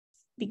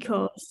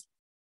because,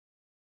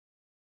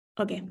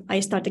 okay, I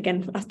start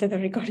again after the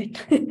recording.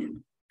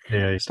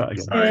 Yeah, you start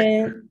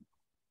again.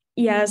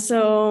 Yeah,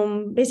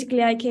 so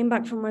basically I came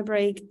back from my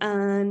break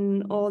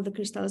and all the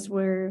crystals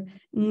were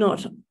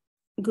not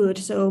good.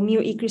 So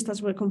Mur E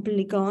crystals were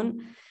completely gone.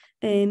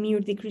 Mur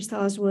D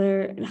crystals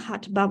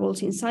had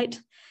bubbles inside,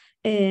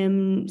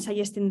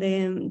 suggesting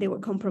they were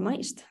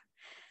compromised.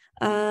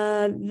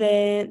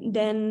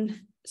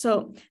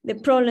 So the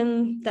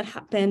problem that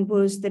happened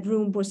was the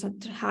room was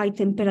at high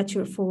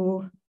temperature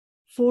for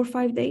 4 or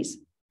 5 days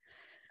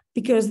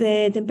because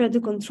the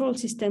temperature control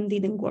system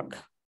didn't work.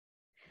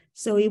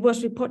 So it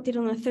was reported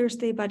on a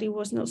Thursday, but it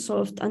was not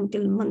solved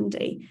until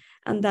Monday.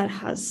 And that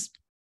has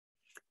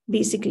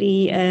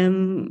basically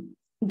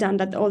done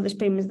that all the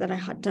experiments that I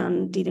had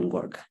done didn't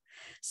work.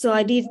 So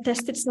I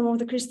tested some of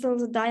the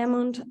crystals of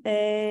diamond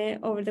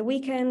over the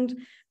weekend,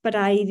 but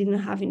I didn't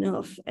have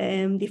enough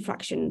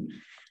diffraction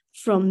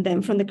from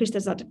the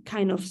crystals that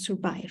kind of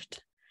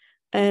survived.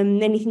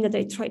 Anything that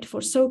I tried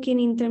for soaking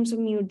in terms of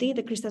Mur D,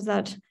 the crystals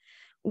that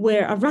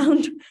were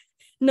around,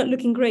 not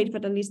looking great,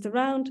 but at least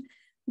around,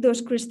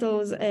 those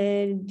crystals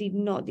did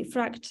not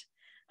diffract.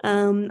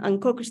 And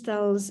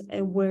co-crystals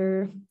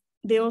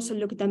they also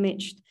look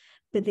damaged,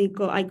 but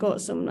I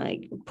got some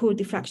like poor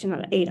diffraction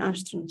at 8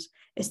 angstroms.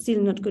 It's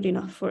still not good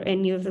enough for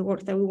any of the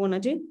work that we want to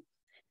do.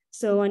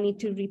 So I need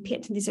to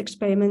repeat these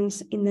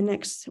experiments in the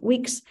next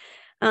weeks.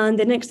 And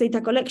the next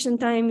data collection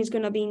time is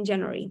going to be in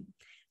January.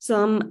 So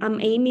I'm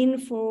aiming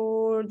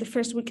for the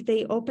first week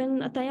they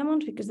open at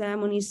Eyermann, because the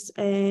Eyermann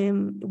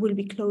will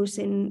be closed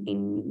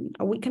in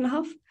a week and a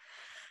half.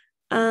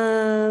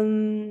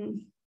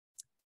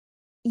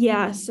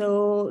 Yeah,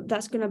 so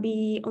that's going to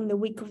be on the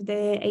week of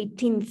the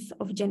 18th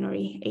of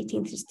January.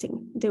 18th is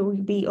they will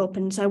be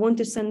open. So I want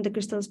to send the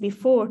crystals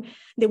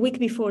the week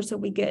before, so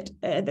we get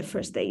the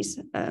first days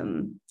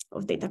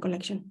of data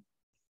collection.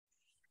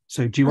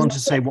 So do you want to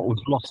say what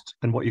was lost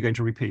and what you're going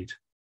to repeat?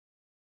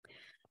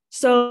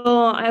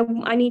 So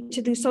I need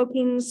to do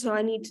soaking, so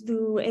I need to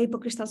do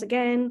apocrystals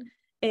again,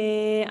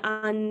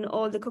 and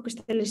all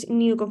the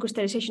new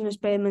co-crystallization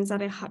experiments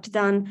that I had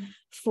done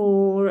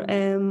for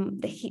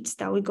the hits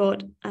that we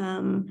got.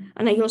 And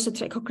I also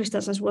tried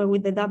co-crystals as well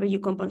with the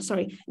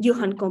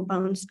Yuhang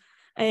compounds.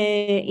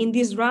 In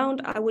this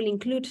round, I will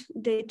include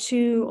the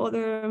two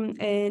other,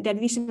 the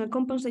additional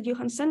compounds that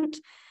Yuhang sent.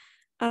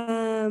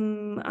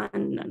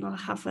 And I'll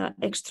have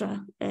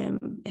extra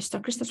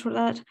crystals for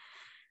that.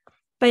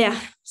 But yeah,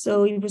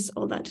 so it was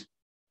all that.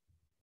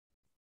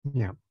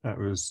 Yeah, that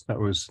was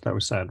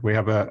sad. We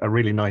have a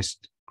really nice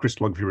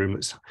crystallography room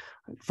that's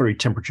very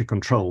temperature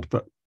controlled,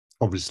 but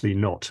obviously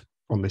not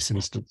on this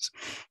instance.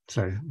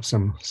 So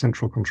some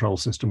central control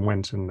system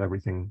went and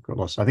everything got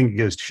lost. I think it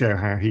goes to show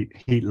how heat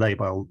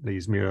labile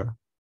these Mur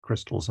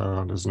crystals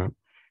are, doesn't it?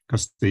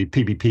 Because the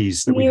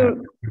PBPs that we have,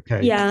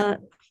 okay. Yeah,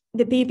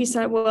 the PBPs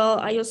are, well,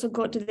 I also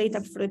got the data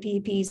for the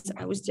PBPs.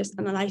 I was just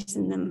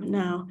analyzing them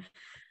now.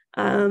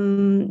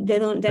 They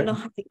don't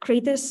have the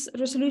greatest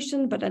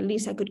resolution, but at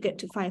least I could get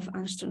to 5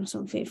 angstroms,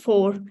 something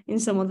 4 in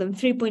some of them,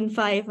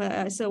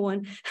 3.5, so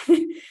on.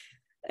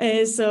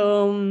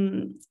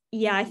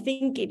 Yeah, I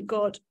think it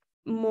got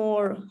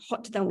more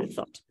hot than we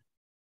thought.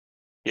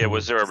 Yeah,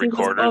 was there a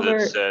recorder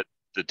that said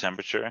the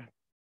temperature?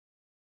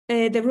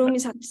 The room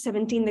is at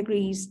 17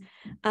 degrees,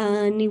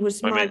 and it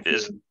was.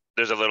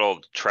 There's a little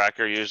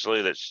tracker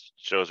usually that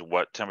shows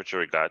what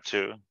temperature it got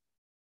to.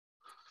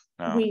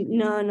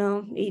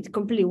 No, it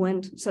completely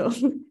went, so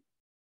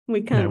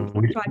we can't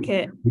track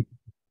it.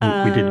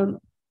 We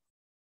didn't.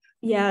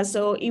 Yeah,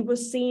 so it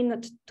was seen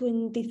at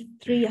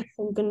 23, I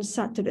think, on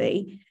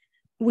Saturday,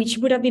 which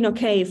would have been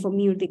okay for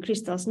Mur D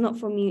crystals, not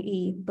for Mur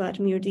E, but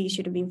Mur D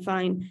should have been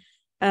fine.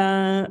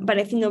 But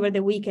I think over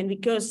the weekend,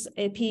 because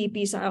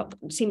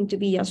PEPs seem to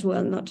be as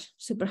well not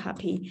super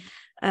happy,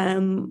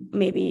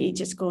 maybe it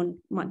just gone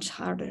much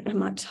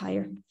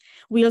higher.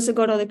 We also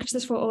got other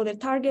crystals for other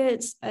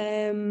targets.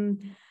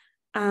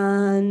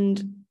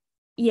 And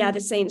yeah,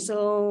 the same.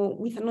 So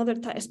with another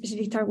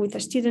specific target with a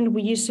student,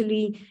 we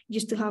usually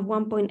used to have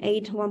 1.8,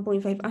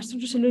 1.5 astro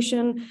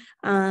resolution,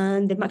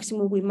 and the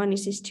maximum we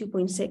manage is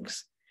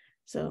 2.6.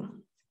 So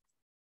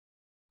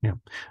yeah,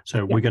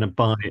 so we're going to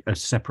buy a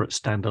separate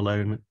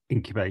standalone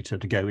incubator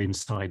to go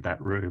inside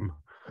that room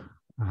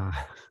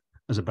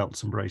as a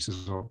belts and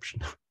braces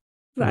option.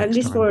 But at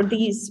least for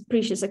these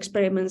precious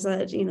experiments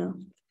that,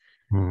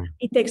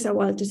 it takes a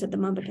while to set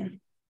them up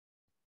again.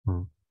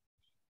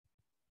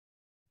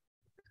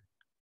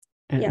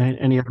 Yeah.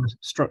 Any other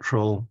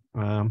structural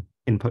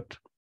input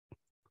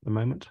at the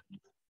moment?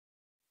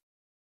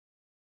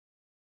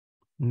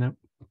 No,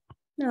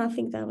 I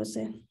think that was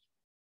it.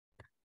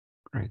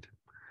 Great.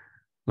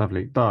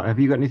 Lovely. Bart, have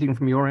you got anything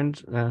from your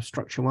end,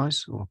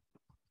 structure-wise? Or?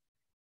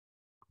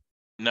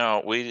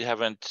 No, we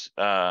haven't.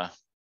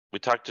 We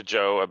talked to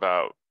Joe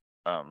about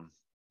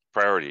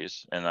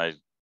priorities, and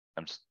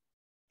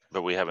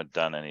but we haven't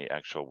done any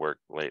actual work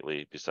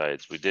lately.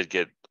 Besides, we did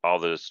get all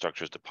the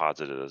structures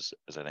deposited, as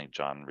I think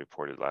John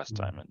reported last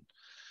time,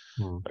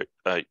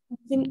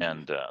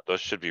 and those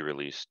should be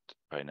released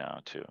by now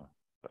too.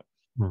 But.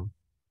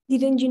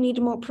 Didn't you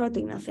need more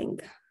protein, I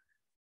think?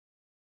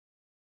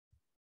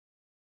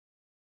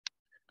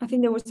 I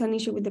think there was an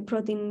issue with the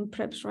protein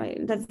preps, right?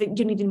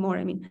 You needed more,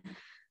 I mean,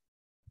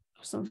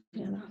 or something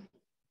like that.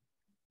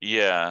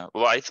 Yeah,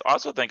 well, I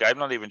also think I'm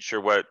not even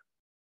sure what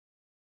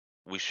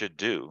we should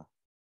do.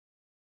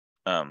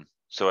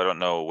 So I don't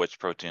know which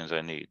proteins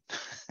I need.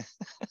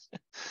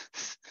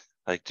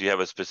 Like, do you have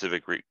a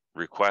specific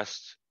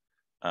request?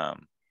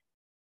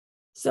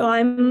 So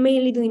I'm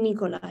mainly doing E.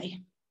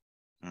 coli.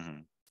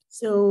 Mm-hmm.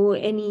 So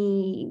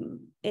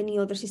any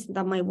other system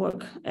that might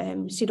work.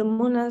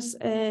 Pseudomonas,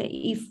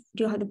 if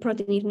you have the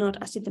protein, if not,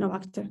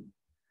 Acinetobacter.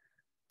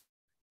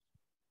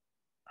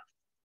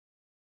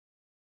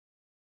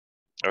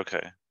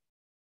 Okay.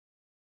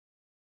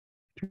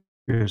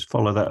 Just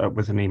follow that up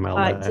with an email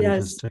then,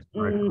 just to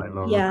clarify,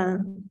 Laura. Yeah.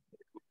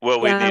 Well,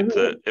 we Yeah, need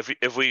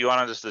if we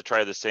wanted us to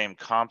try the same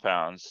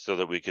compounds so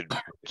that we could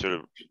sort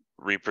of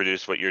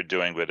reproduce what you're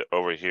doing, but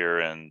over here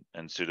and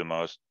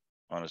Pseudomonas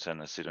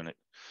and Acinetobacter.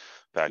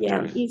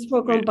 Yeah, it's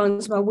 4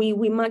 compounds, but we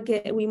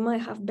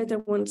might have better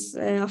ones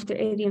after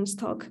Adrian's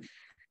talk.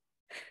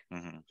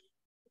 Mm-hmm.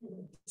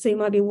 So it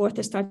might be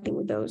worth starting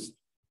with those.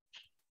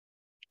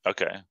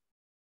 Okay.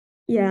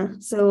 Yeah.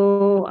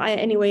 So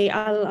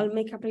I'll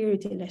make a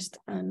priority list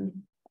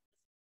and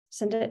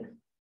send it.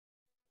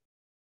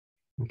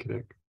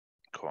 Okay.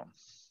 Cool.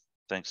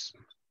 Thanks.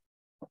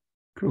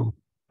 Cool.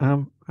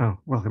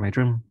 Welcome,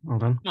 Adrian. Well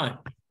done. Hi.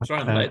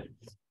 Sorry I'm late.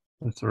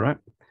 That's all right.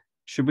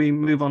 Should we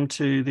move on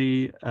to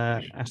the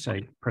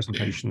assay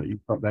presentation that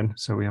you've got then?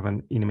 So we have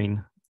an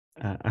enamine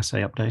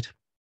assay update.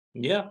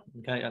 Yeah.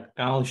 Okay.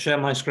 I'll share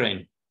my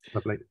screen.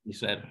 Lovely. You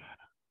said,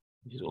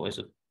 which is always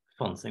a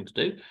fun thing to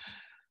do.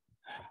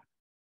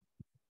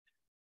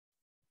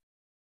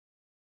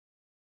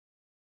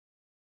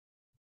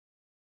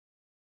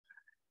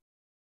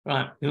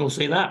 Right. You all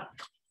see that?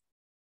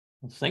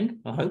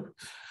 I hope.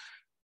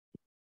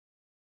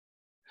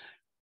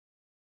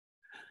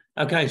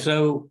 Okay,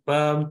 so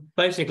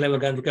basically we're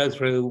going to go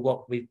through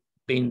what we've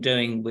been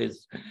doing with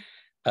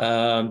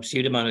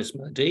Pseudomonas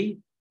murdi,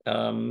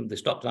 the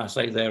stopped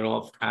assay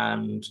thereof,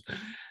 and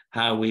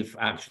how we've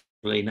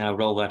actually now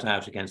rolled that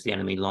out against the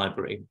enemy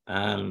library,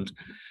 and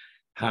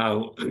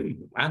how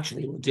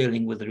actually we're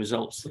dealing with the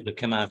results that have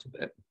come out of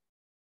it.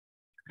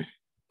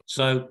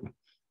 So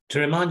to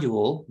remind you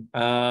all,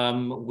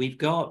 we've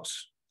got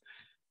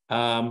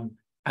an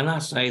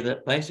assay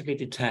that basically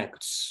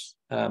detects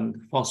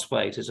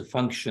phosphate as a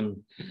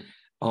function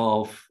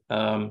of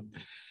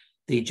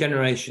the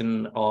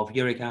generation of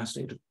uric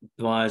acid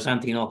via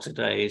xanthine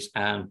oxidase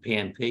and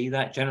PMP.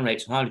 That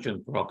generates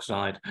hydrogen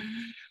peroxide.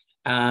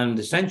 And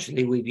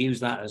essentially, we've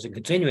used that as a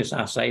continuous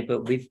assay,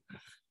 but we've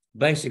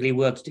basically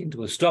worked it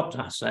into a stopped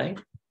assay,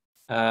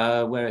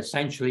 where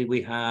essentially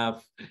we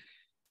have,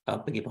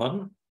 beg your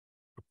pardon,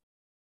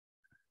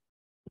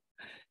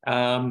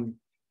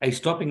 a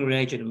stopping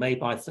reagent made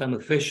by Thermo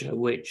Fisher,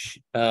 which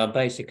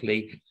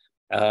basically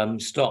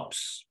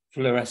stops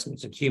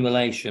fluorescence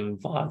accumulation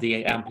via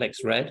the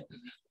Amplex red.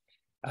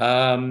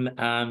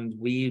 And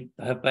we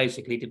have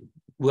basically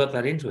worked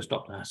that into a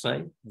stopped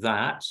assay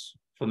that,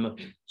 from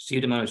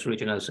Pseudomonas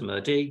aeruginosa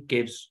murdi,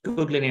 gives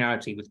good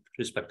linearity with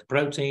respect to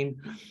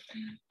protein,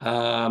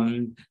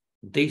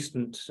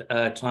 decent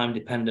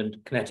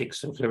time-dependent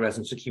kinetics of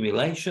fluorescence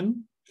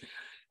accumulation,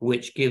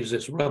 which gives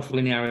us rough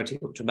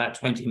linearity up to about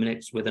 20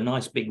 minutes with a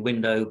nice big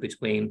window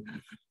between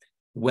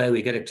where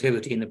we get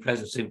activity in the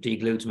presence of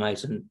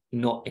D-glutamate and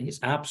not in its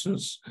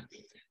absence,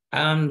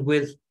 and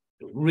with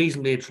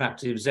reasonably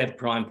attractive Z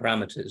prime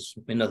parameters.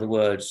 In other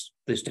words,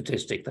 the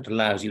statistic that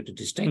allows you to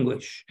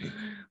distinguish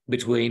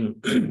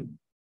between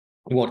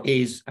what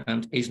is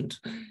and isn't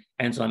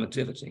enzyme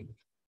activity.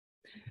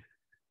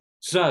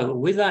 So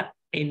with that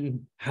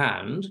in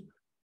hand,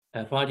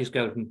 if I just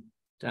go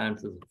down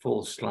to the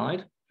 4th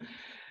slide.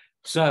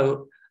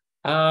 So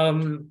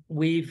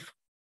we've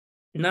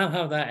now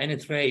have that in a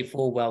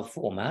 384 well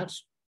format,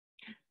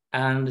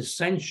 and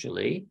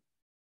essentially,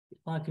 if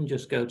I can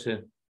just go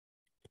to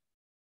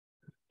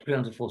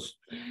 304,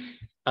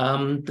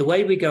 the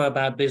way we go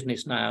about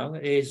business now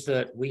is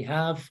that we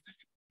have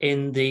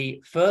in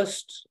the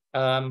first,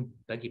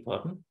 beg your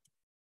pardon,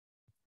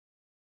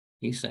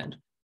 you said,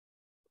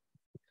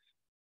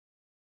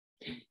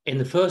 in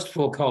the first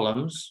 4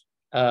 columns,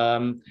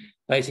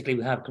 basically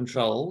we have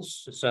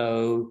controls.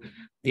 So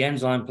the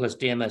enzyme plus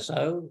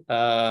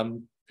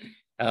DMSO,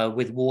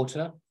 with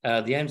water,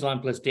 the enzyme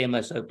plus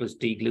DMSO plus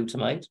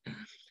D-glutamate.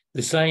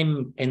 The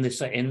same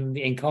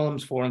in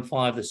columns 4 and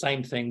 5, the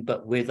same thing,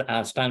 but with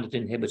our standard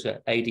inhibitor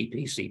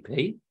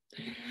ADP-CP.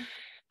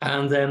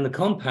 And then the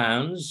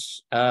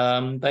compounds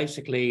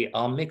basically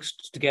are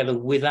mixed together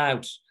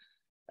without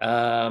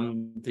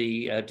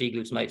the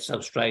D-glutamate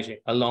substrate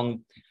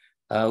along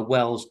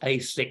wells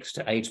A6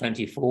 to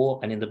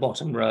A24, and in the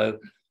bottom row,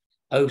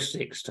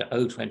 O6 to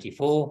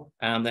O24,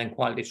 and then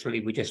quite literally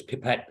we just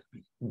pipette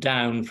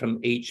down from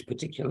each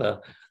particular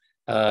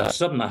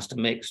submaster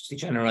mix to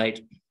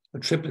generate a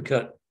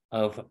triplicate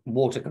of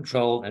water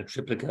control and a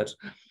triplicate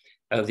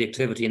of the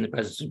activity in the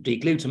presence of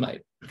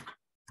D-glutamate.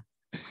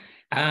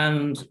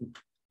 And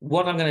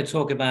what I'm going to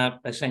talk about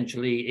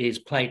essentially is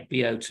plate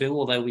BO2,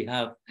 although we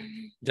have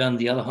done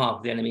the other half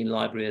of the enamine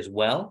library as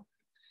well.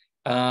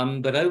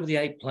 But over the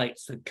 8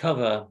 plates that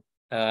cover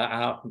the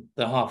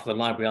half of the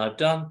library I've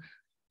done,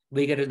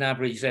 we get an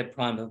average Z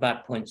prime of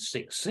about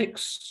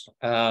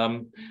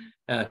 0.66,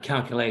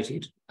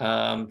 calculated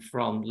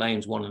from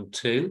lanes 1 and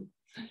 2.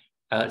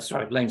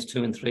 Sorry, lanes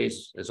 2 and 3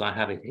 as I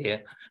have it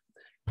here.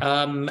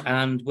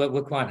 And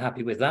we're quite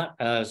happy with that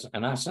as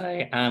an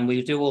assay. And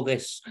we do all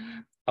this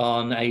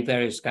on a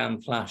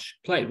VeriScan flash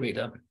plate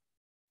reader.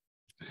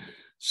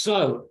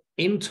 So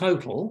in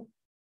total,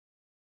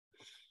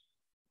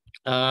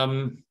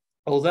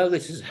 although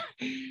this is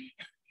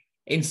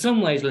in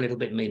some ways a little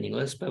bit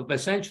meaningless, but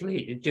essentially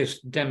it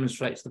just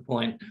demonstrates the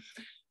point.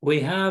 We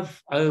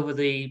have over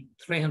the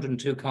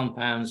 302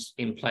 compounds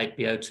in plate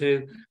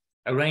BO2,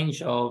 a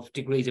range of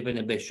degrees of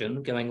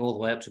inhibition going all the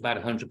way up to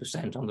about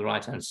 100% on the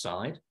right-hand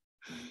side.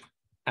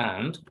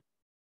 And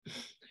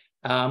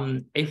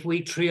if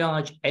we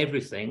triage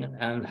everything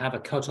and have a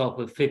cutoff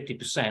of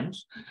 50%,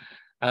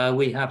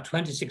 we have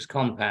 26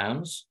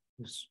 compounds.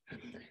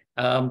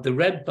 The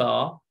red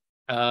bar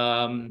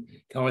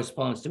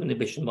corresponds to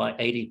inhibition by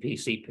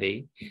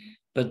ADP-CP,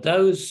 but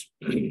those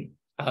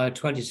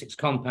 26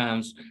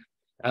 compounds,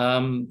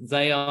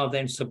 they are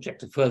then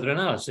subject to further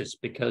analysis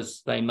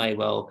because they may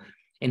well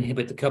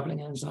inhibit the coupling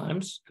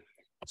enzymes.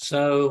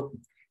 So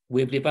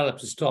we've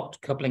developed a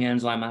stopped coupling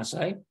enzyme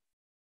assay,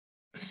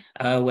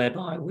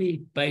 whereby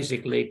we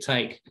basically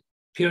take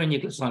pure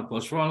nucleoside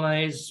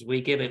phosphorylase, we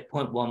give it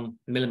 0.1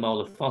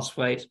 millimole of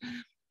phosphate,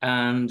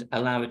 and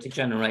allow it to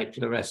generate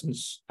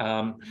fluorescence.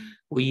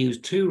 We use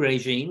 2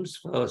 regimes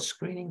for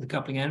screening the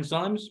coupling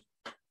enzymes.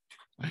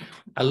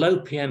 A low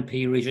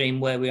PMP regime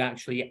where we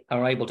actually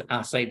are able to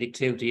assay the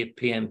activity of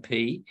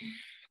PMP,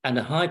 and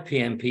a high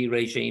PMP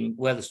regime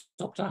where the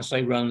stopped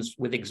assay runs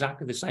with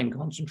exactly the same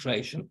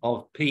concentration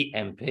of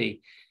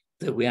PMP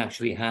that we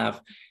actually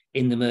have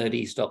in the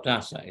MUR stopped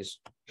assays.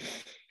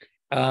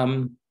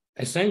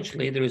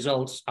 Essentially, the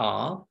results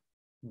are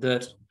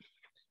that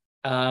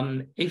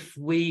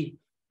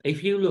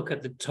if you look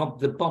at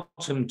the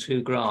bottom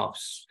 2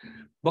 graphs,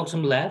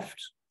 bottom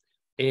left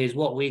is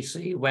what we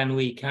see when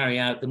we carry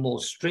out the more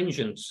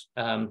stringent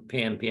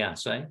PMP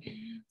assay.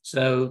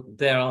 So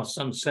there are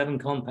some 7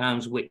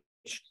 compounds which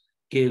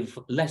give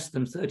less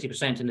than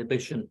 30%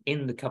 inhibition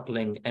in the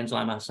coupling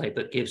enzyme assay,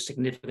 but give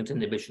significant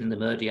inhibition in the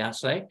MUR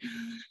assay.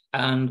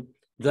 And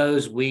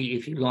those we,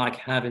 if you like,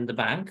 have in the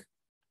bank.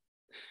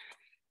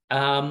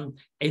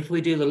 If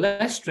we do the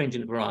less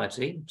stringent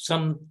variety,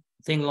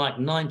 something like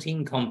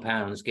 19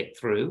 compounds get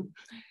through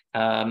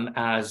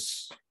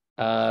as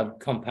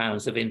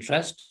compounds of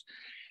interest.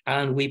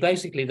 And we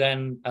basically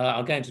then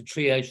are going to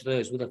triage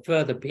those with a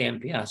further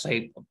PMP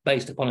assay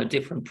based upon a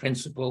different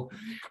principle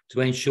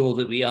to ensure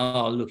that we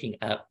are looking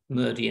at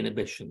MUR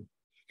inhibition.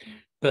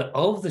 But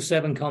of the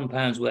 7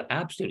 compounds we're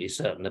absolutely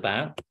certain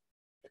about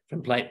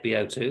from plate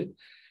BO2,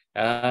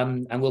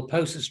 and we'll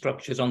post the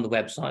structures on the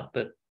website,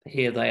 but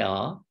here they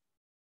are.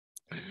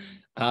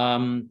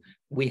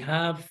 We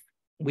have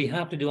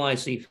to do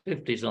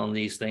IC50s on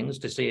these things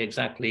to see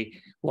exactly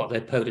what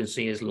their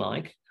potency is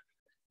like.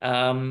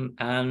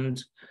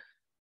 And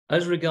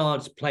as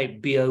regards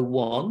plate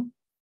BO1,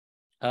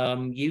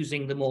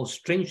 using the more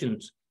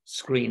stringent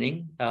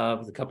screening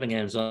of the coupling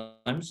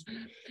enzymes,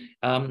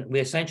 we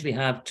essentially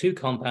have 2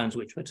 compounds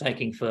which we're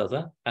taking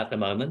further at the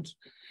moment.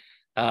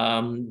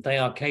 They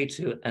are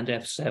K2 and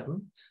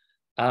F7.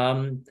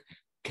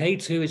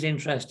 K2 is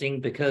interesting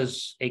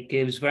because it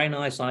gives very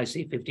nice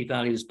IC50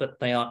 values, but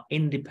they are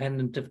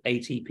independent of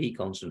ATP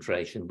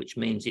concentration, which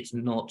means it's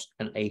not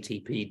an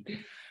ATP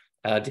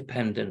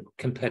dependent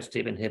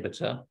competitive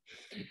inhibitor.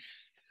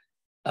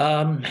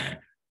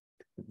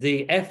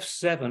 The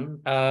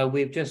F7,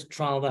 we've just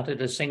trialed that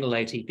at a single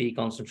ATP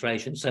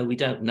concentration, so we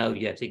don't know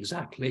yet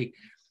exactly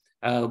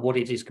what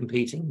it is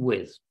competing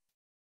with.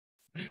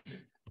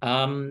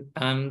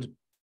 And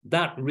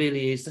that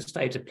really is the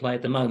state of play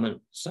at the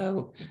moment.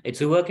 So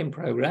it's a work in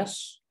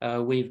progress.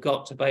 We've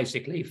got to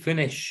basically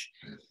finish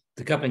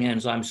the coupling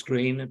enzyme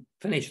screen,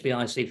 finish the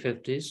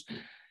IC50s,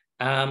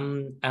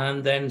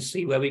 and then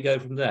see where we go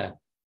from there.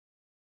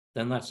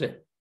 Then that's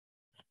it.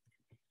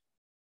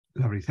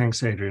 Lovely,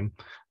 thanks, Adrian.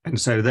 And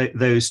so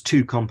those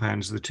 2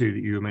 compounds are the 2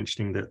 that you were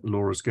mentioning that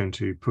Laura's going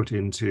to put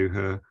into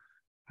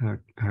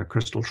her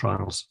crystal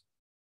trials.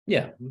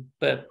 Yeah,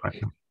 but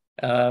right.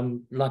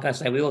 Like I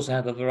say, we also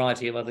have a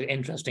variety of other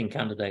interesting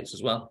candidates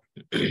as well.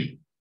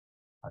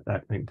 I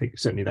think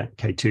certainly that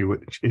K2,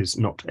 which is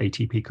not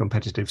ATP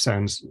competitive,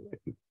 sounds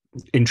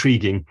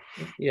intriguing.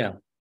 Yeah,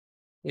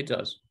 it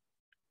does.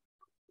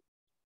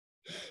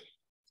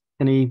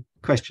 Any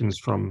questions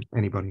from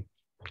anybody?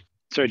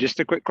 Sorry, just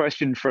a quick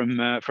question from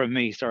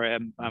me. Sorry,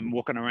 I'm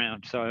walking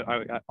around, so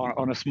I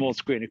on a small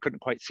screen, I couldn't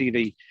quite see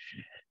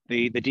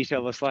the detail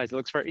of the slides. It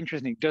looks very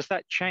interesting. Does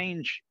that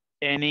change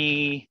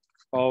any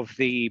of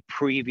the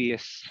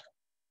previous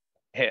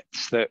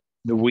hits that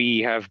we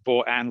have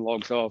bought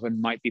analogs of and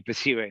might be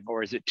pursuing,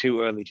 or is it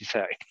too early to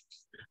say?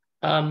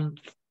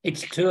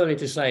 It's too early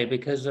to say,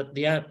 because at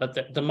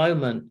the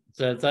moment,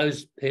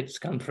 those hits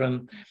come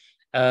from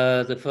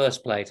the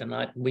first plate,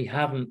 and we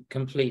haven't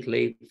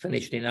completely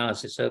finished the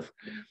analysis of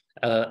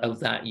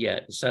that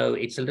yet. So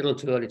it's a little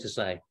too early to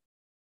say.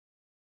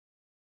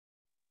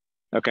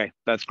 Okay,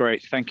 that's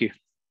great. Thank you.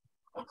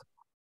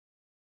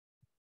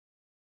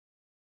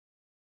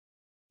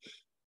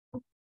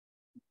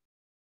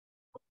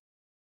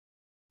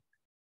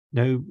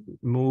 No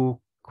more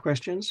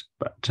questions,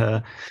 but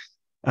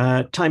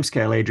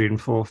timescale, Adrian,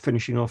 for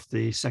finishing off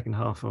the second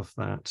half of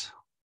that.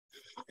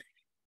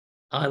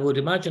 I would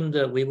imagine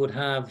that we would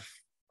have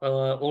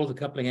all the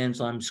coupling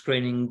enzyme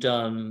screening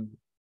done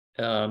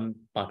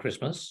by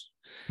Christmas.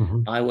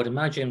 Mm-hmm. I would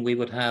imagine we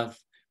would have,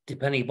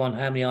 depending upon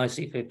how many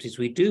IC50s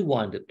we do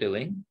wind up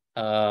doing,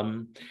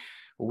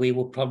 we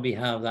will probably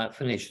have that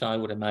finished, I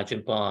would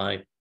imagine,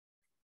 by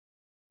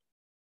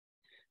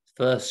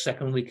first,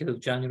 second week of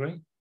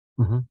January.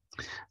 Mm-hmm.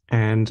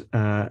 And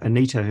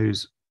Anita,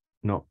 who's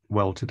not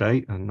well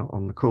today and not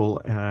on the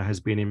call, has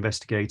been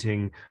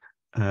investigating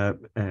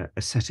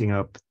setting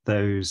up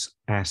those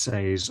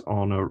assays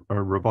on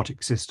a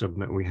robotic system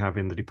that we have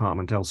in the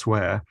department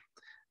elsewhere.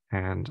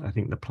 And I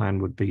think the plan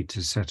would be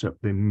to set up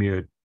the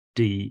Mur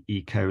D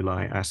E.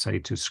 coli assay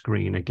to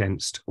screen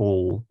against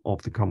all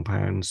of the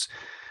compounds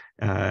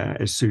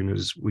as soon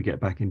as we get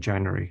back in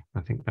January.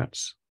 I think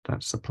that's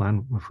the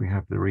plan if we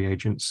have the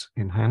reagents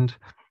in hand.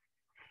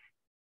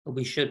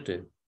 We should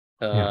do.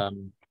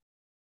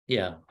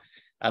 Yeah.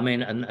 I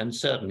mean, and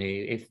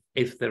certainly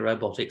if the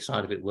robotic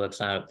side of it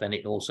works out, then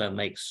it also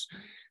makes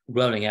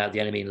rolling out the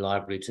enamine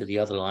library to the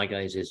other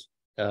ligases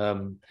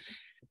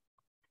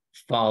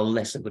far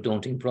less of a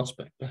daunting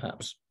prospect,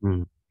 perhaps.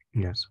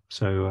 Yes.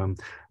 So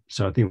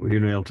I think we're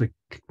going to be able to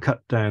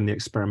cut down the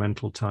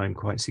experimental time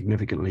quite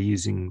significantly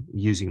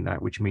using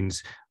that, which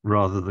means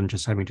rather than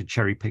just having to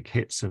cherry pick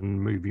hits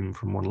and move them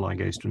from one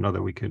ligase to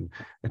another, we can,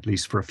 at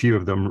least for a few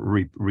of them,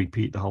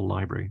 repeat the whole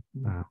library.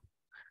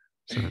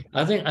 So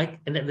I think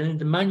in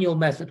the manual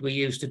method we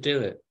used to do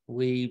it,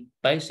 we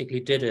basically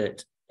did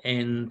it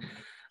in,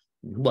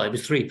 well, it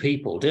was 3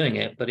 people doing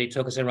it, but it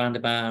took us around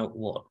about,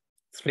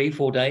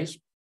 3-4 days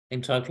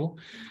in total.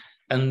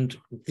 And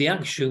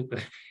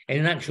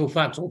in actual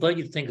fact, although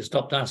you'd think a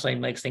stopped assay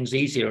makes things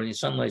easier, and in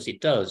some ways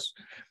it does,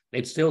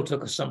 it still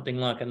took us something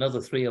like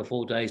another 3 or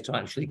 4 days to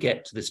actually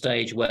get to the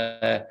stage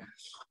where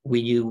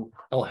we knew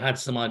or had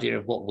some idea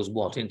of what was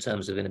what in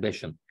terms of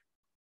inhibition.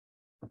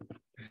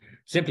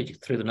 Simply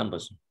through the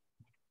numbers.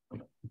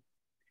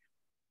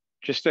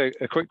 Just a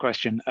quick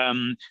question.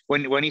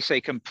 When you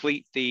say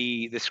complete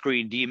the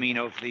screen, do you mean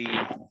of the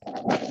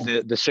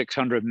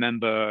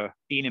 600-member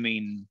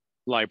enamine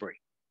library?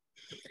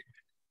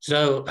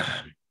 So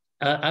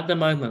at the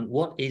moment,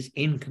 what is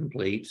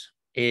incomplete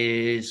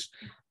is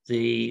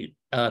the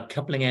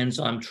coupling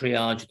enzyme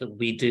triage that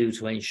we do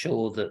to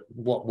ensure that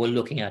what we're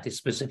looking at is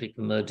specific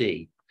for Mur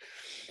D.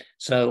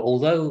 So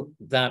although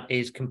that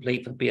is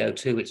complete for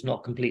BO2, it's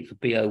not complete for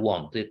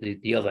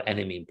BO1, the other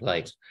enamine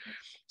plate.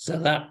 So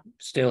that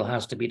still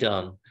has to be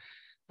done.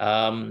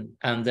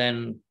 And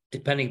then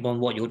depending upon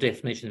what your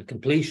definition of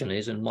completion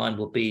is, and mine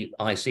will be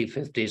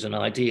IC50s and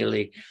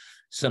ideally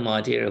some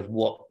idea of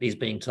what is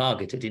being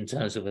targeted in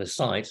terms of a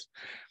site,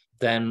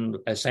 then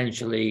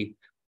essentially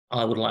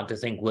I would like to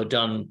think we're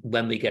done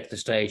when we get to the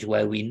stage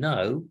where we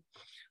know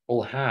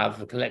or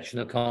have a collection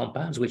of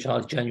compounds which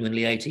are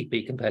genuinely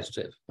ATP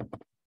competitive.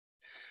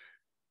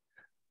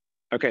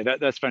 Okay,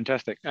 that's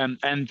fantastic.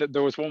 And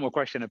there was one more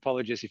question.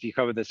 Apologies if you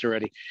covered this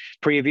already.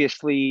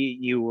 Previously,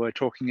 you were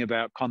talking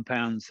about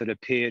compounds that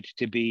appeared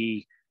to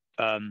be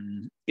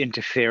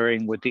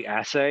interfering with the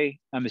assay.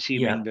 I'm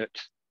assuming that,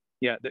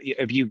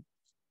 have you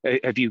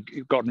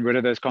gotten rid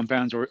of those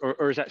compounds,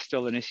 or is that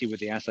still an issue with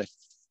the assay?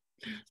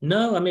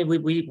 No, I mean,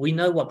 we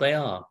know what they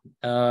are.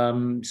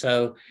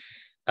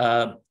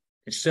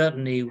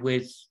 Certainly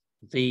with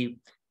the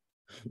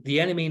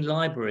enamine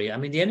library, I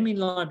mean, the enamine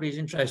library is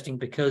interesting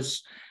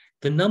because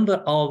the number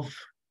of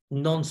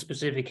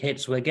non-specific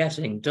hits we're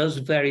getting does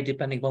vary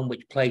depending on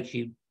which plate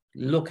you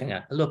look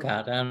at,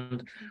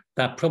 and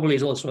that probably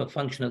is also a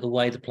function of the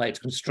way the plate's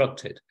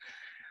constructed,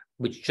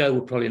 which Joe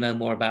will probably know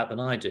more about than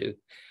I do.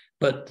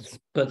 But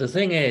the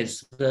thing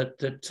is that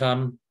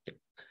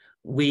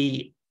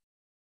we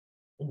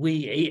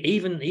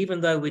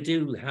even though we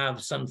do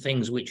have some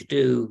things which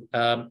do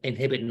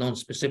inhibit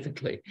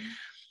non-specifically,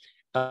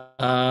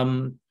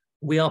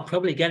 we are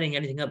probably getting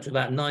anything up to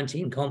about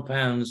 19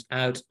 compounds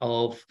out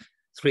of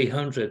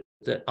 300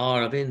 that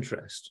are of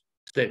interest,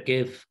 that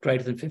give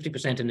greater than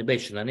 50%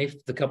 inhibition. And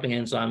if the coupling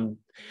enzyme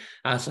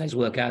assays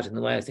work out in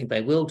the way I think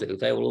they will do,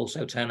 they will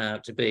also turn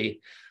out to be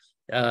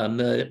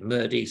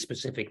Mur D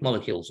specific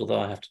molecules, although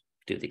I have to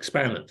do the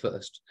experiment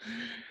first.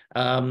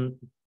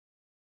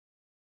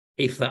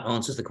 If that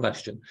answers the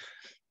question.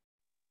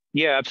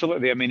 Yeah,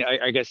 absolutely. I mean,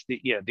 I guess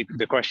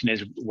the question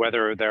is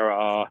whether there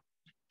are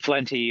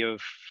plenty of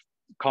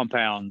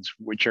compounds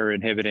which are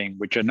inhibiting,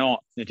 which are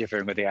not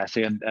interfering with the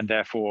assay, and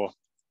therefore,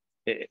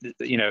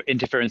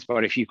 interference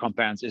by a few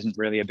compounds isn't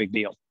really a big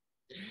deal.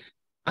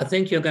 I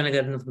think you're going to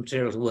get enough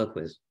material to work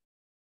with.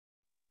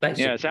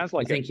 Basically, yeah, it sounds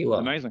like I think you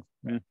are. Amazing.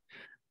 Yeah.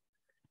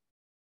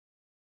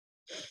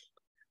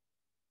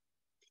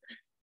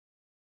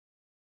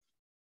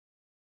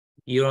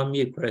 You're on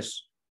mute,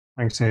 Chris.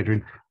 Thanks,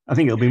 Adrian. I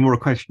think it'll be more a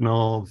question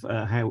of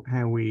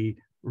how we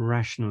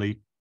rationally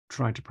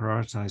try to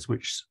prioritize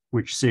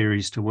which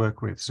series to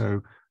work with.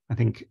 So I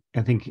think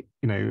you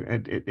know,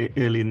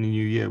 early in the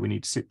new year we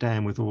need to sit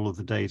down with all of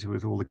the data,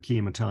 with all the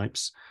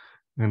chemotypes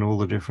and all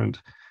the different,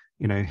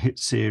 you know, hit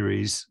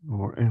series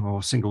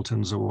or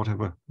singletons or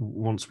whatever.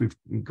 Once we've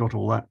got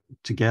all that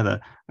together,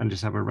 and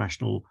just have a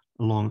rational,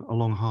 a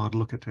long hard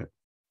look at it.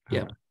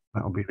 Yeah,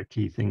 that'll be the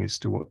key thing as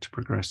to what to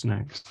progress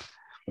next.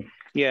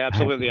 Yeah,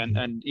 absolutely.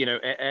 And you know,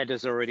 Ed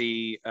has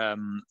already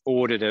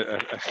ordered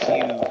a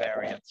few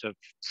variants of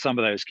some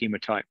of those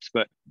chemotypes,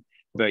 but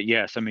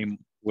yes, I mean,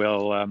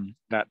 we'll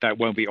that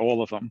won't be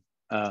all of them.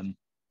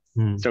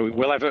 So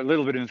we'll have a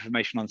little bit of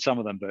information on some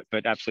of them,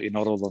 but absolutely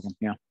not all of them.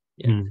 Yeah.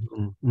 Yeah.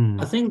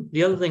 I think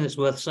the other thing that's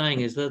worth saying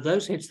is that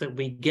those hits that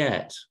we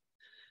get,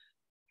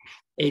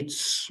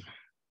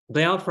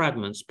 they are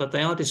fragments, but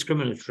they are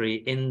discriminatory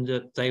in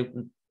that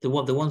the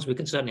ones we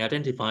can certainly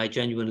identify are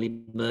genuinely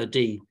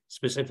Mur-D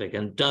specific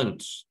and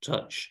don't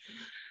touch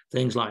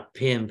things like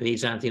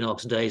PMPs, xanthine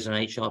oxidase,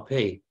 and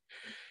HRP.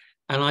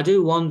 And I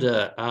do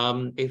wonder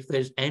if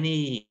there's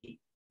any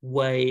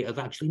way of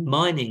actually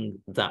mining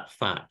that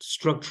fat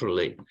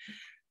structurally.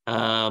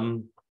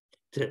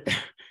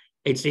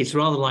 It's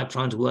rather like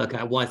trying to work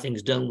out why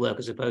things don't work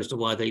as opposed to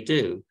why they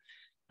do.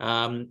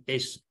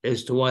 As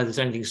to why there's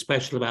anything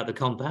special about the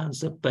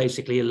compounds that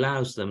basically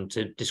allows them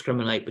to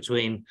discriminate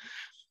between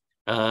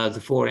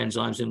the four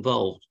enzymes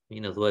involved.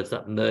 In other words,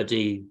 that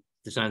Mur-D,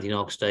 the xanthine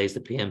oxidase, the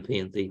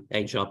PMP, and the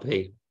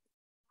HRP.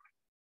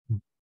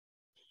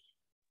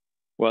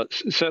 Well,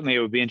 certainly it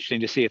would be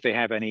interesting to see if they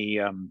have any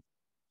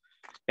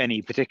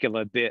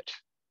particular bit,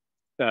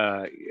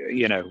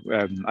 you know,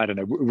 I don't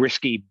know,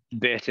 risky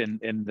bit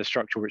in the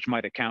structure which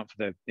might account for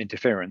the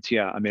interference.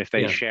 Yeah, I mean, if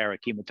they share a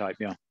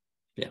chemotype,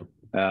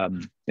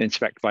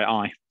 inspect by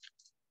eye.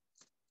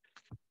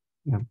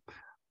 Yeah.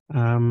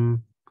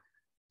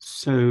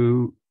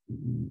 So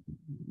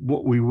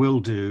what we will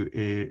do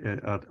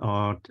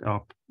are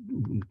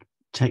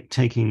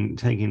taking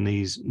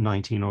these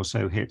 19 or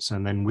so hits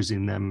and then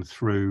whizzing them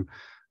through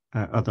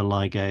other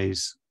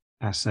ligase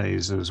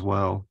assays as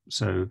well.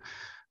 So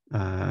you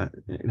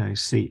know,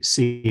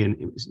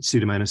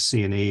 Pseudomonas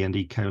C and E and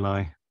E.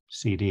 coli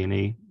C, D, and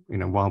E. You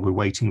know, while we're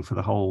waiting for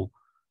the whole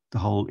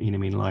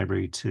enamine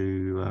library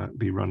to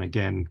be run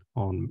again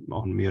on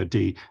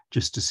Mur-D,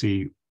 just to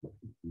see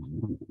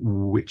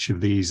which of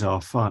these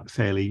are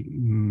fairly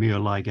Mur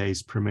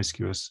ligase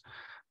promiscuous.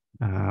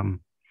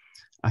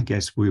 I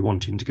guess we're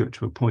wanting to get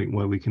to a point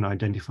where we can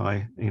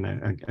identify, you know,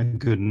 a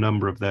good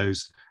number of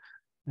those,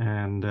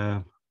 and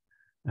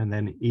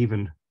then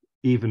even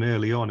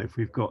early on, if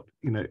we've got,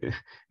 you know,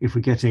 if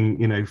we're getting,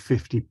 you know,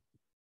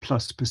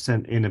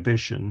 50+%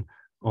 inhibition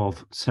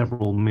of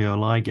several Mur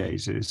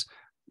ligases,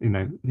 you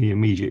know, the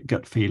immediate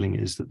gut feeling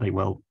is that they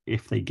will,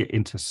 if they get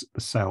into the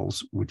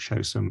cells, would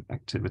show some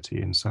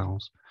activity in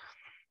cells,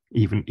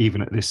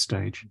 even at this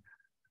stage.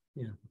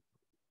 Yeah.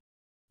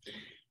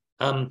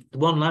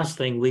 One last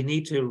thing, we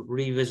need to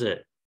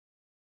revisit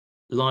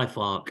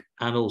LifeArc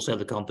and also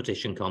the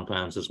competition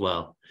compounds as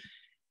well,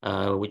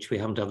 which we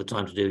haven't had the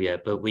time to do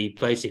yet, but we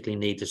basically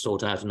need to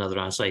sort out another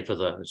assay for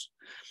those.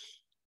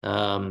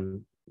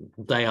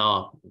 They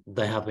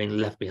have been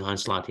left behind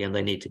slightly and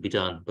they need to be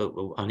done, but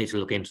I need to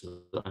look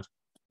into that.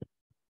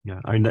 Yeah,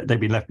 I mean, they've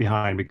been left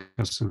behind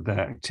because of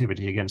their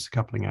activity against the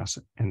coupling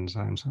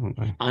enzymes, haven't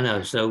they? I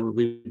know, so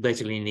we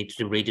basically need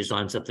to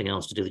redesign something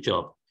else to do the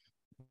job.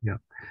 Yeah.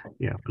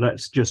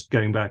 Let's just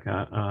going back.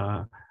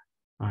 I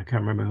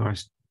can't remember who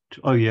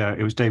oh yeah,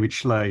 it was David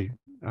Schley,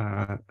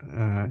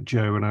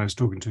 Joe, and I was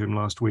talking to him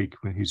last week,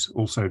 where he's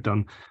also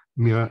done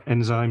Mur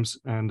enzymes,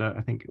 and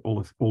I think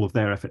all of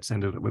their efforts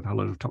ended up with a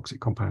lot of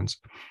toxic compounds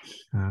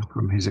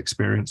from his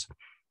experience.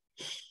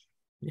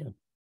 Yeah.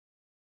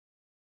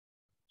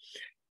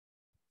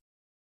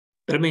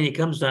 But I mean, it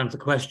comes down to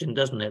the question,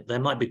 doesn't it? They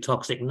might be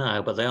toxic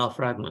now, but they are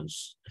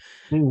fragments.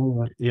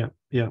 Yeah.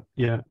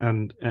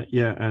 And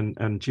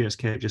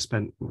GSK just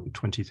spent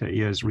 20-30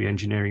 years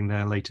re-engineering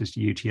their latest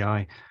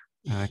UTI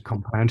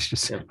compound.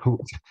 Just spent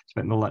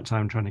all that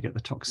time trying to get the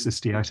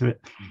toxicity out of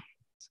it.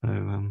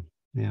 So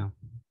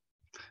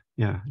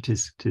it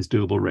is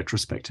doable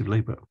retrospectively,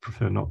 but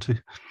prefer not to.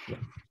 Yeah.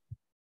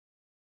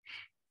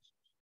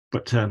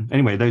 But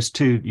anyway, those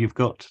two you've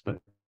got, the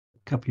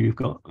couple you've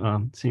got,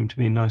 seem to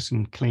be nice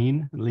and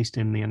clean, at least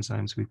in the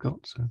enzymes we've got.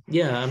 So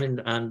yeah, I mean,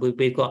 and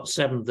we've got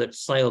 7 that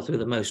sail through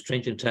the most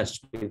stringent tests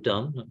we've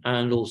done,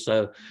 and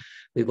also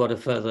we've got a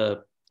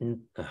further,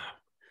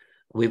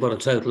 we've got a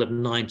total of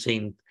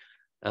 19.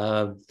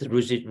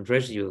 The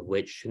residue of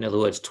which, in other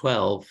words,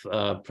 12,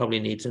 probably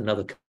needs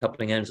another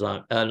coupling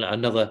enzyme,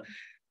 another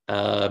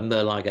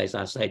Mur ligase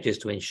assay,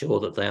 just to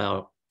ensure that they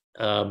are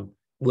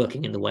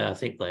working in the way I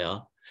think they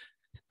are.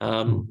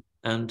 And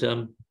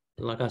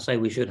like I say,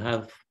 we should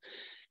have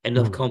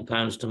enough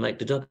compounds to make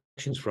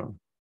deductions from.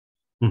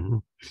 Mm-hmm.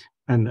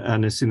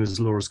 And as soon as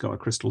Laura's got her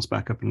crystals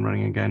back up and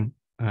running again,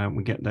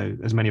 we get those,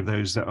 as many of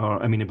those that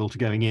are amenable to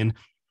going in,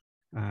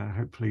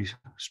 hopefully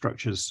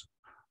structures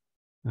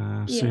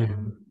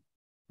soon.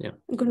 Yeah,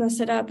 I'm gonna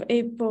set up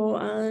APO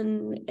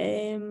and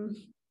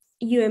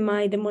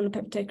UMI, the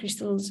monopeptide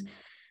crystals.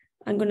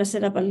 I'm gonna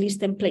set up at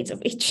least templates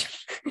of each,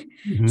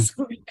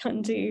 so we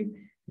can do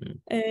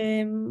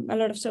a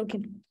lot of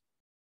soaking.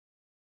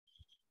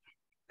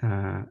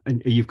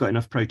 And you've got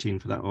enough protein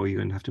for that, or are you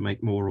going to have to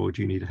make more, or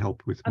do you need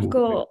help with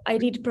more? I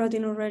did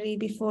protein already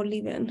before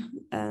leaving.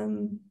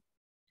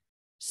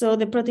 So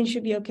the protein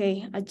should be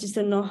okay. I just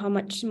don't know how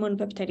much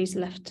monopeptide is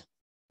left.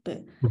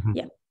 But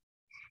yeah.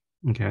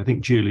 Okay, I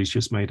think Julie's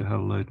just made a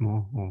whole load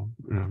more, or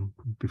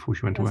before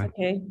she went away.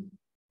 Okay.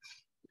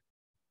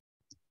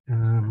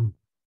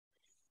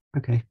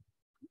 Okay,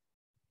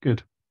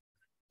 good.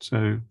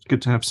 So it's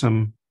good to have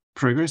some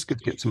progress. Good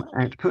to get some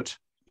output.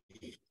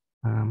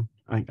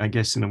 I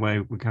guess in a way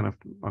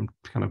I'm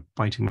kind of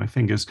biting my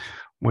fingers,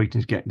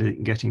 waiting to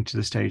getting to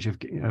the stage of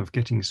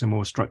getting some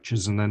more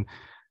structures, and then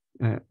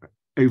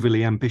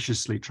overly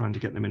ambitiously trying to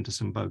get them into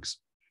some bugs.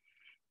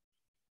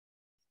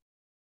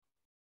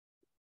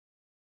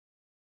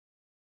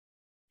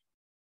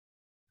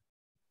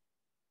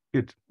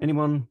 Good.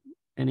 Anyone?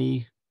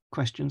 Any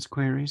questions,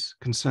 queries,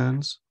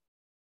 concerns?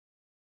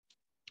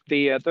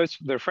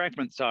 The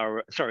fragments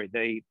are, sorry,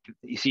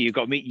 you see, you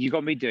got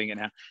me doing it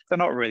now. They're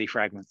not really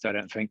fragments, I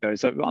don't think.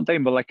 Those aren't they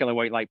molecular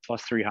weight like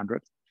plus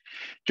 300?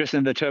 Just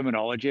in the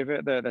terminology of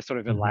it, they're sort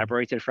of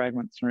elaborated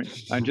fragments, right?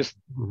 And just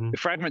the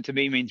fragment to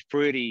me means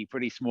pretty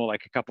small,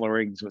 like a couple of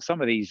rings. But some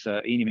of these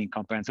enamine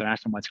compounds and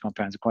acetomides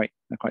compounds are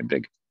quite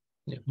big.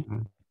 Yeah.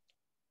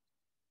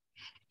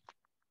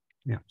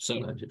 Yeah. So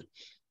noted.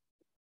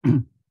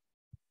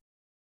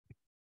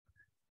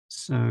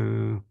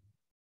 So,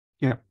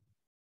 yeah.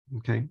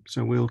 Okay,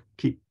 so we'll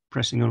keep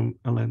pressing on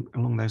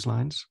along those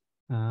lines.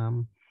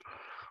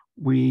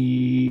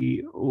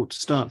 We ought to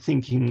start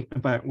thinking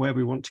about where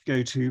we want to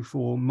go to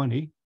for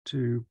money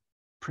to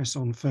press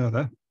on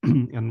further,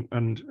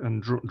 and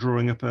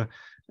drawing up a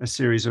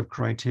series of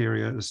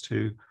criteria as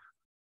to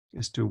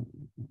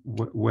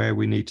where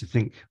we need to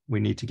think we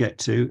need to get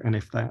to, and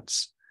if that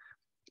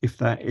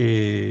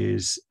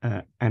is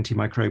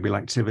antimicrobial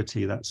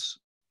activity, that's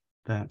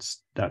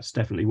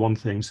definitely one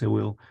thing. So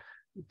we'll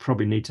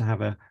probably need to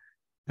have a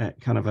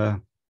kind of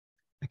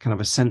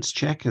a sense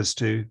check as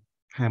to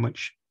how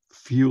much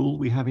fuel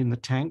we have in the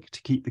tank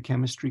to keep the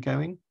chemistry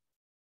going.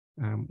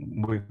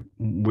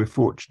 We're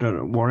fortunate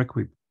at Warwick,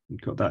 we've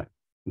got that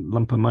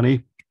lump of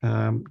money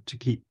to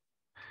keep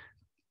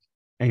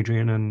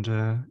Adrian and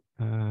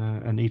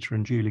Anita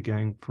and Julie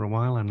going for a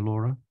while, and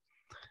Laura.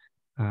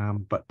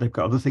 But they've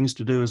got other things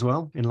to do as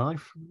well in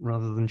life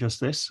rather than just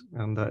this,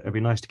 and it'd be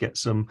nice to get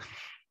some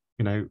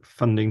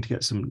funding to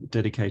get some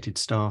dedicated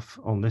staff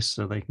on this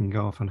so they can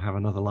go off and have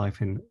another life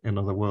in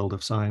another world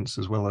of science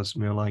as well as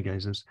Mur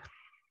Ligases.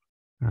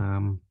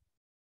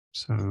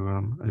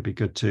 It'd be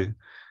good to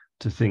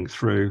think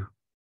through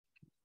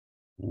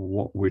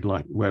where we'd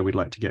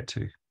like to get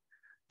to.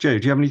 Joe,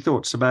 do you have any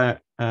thoughts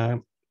about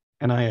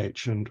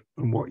NIH and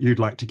what you'd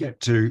like to get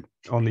to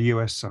on the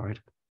US side?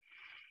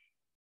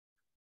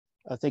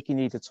 I think you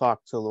need to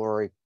talk to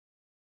Laurie.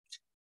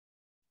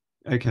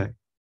 Okay.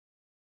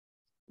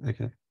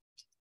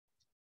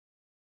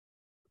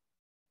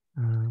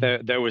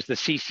 There was the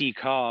CC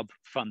Carb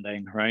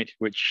funding, right,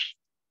 which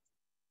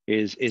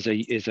is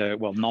a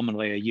well,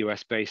 nominally a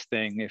US based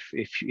thing.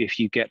 If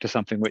you get to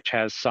something which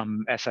has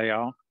some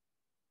SAR,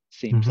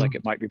 seems like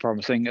it might be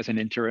promising as an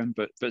interim.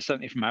 But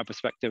certainly from our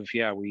perspective,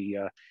 yeah, we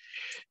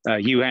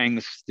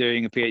Yuhang's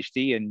doing a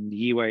PhD and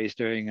Yiwei is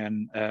doing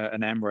an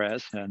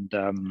MRes, and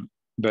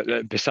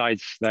but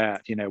besides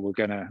that, we're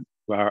gonna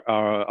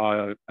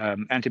our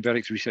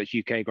Antibiotics Research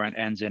UK grant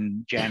ends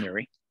in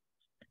January.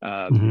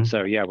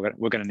 So yeah,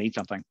 we're going to need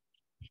something.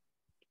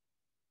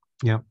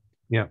 Yeah.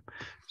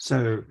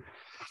 So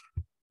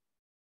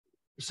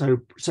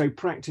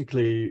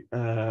practically,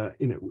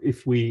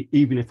 if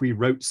we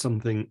wrote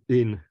something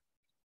in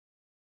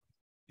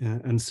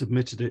and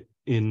submitted it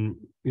in,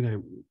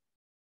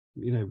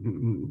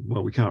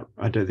 well, we can't.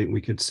 I don't think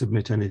we could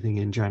submit anything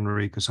in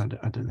January because I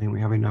don't think we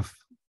have enough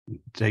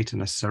data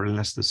necessarily,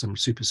 unless there's some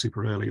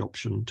super early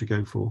option to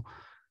go for.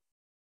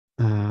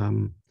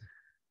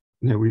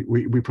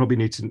 We probably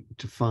need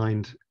to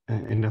find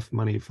enough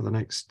money for the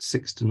next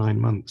 6 to 9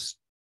 months,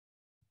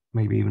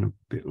 maybe even a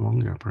bit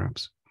longer,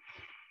 perhaps,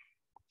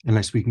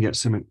 unless we can get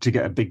to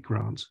get a big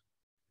grant.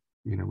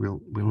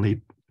 We'll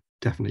need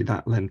definitely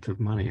that length of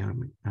money.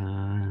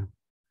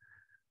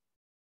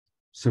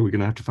 So we're going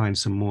to have to find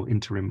some more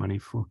interim money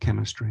for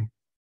chemistry.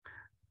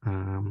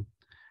 I'll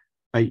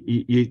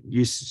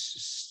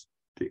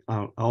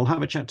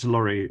have a chat to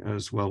Laurie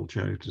as well,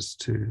 Joe,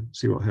 just to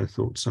see what her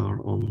thoughts are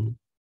on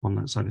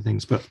that side of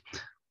things. But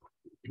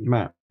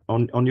Matt,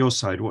 on your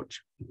side, what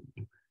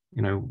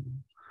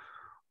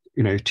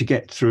to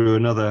get through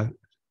another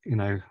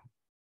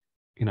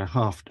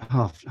half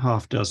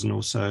dozen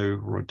or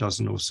so, or a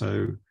dozen or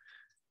so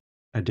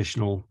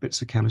additional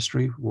bits of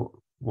chemistry?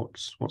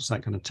 What's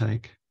that going to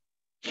take?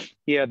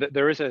 Yeah,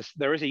 there is a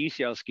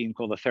UCL scheme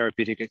called the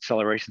Therapeutic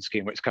Acceleration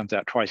Scheme, which comes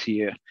out twice a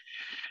year.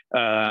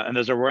 And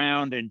there's a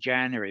round in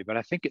January, but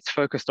I think it's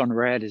focused on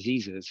rare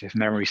diseases, if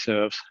memory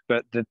serves.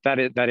 But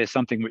that is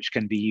something which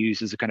can be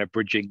used as a kind of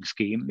bridging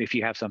scheme if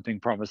you have something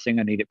promising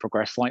and need it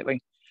progress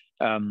slightly.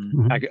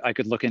 I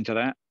could look into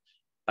that.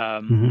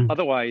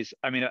 Otherwise,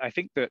 I mean, I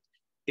think that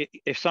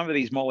if some of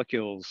these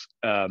molecules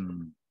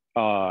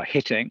are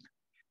hitting,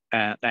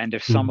 and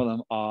if some of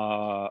them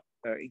are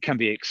can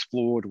be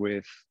explored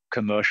with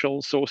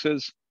commercial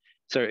sources.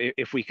 So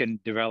if we can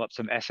develop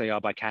some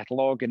SAR by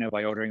catalog,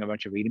 by ordering a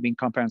bunch of enamine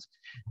compounds,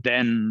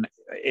 then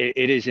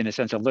it is in a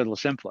sense a little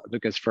simpler,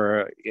 because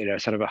for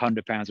sort of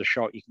 £100 a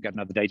shot, you can get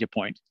another data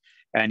point,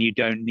 and you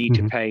don't need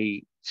to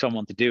pay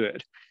someone to do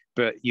it.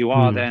 But you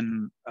are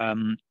then,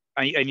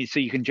 so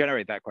you can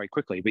generate that quite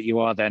quickly, but you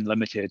are then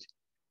limited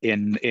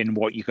in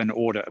what you can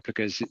order,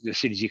 because as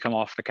soon as you come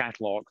off the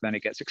catalog, then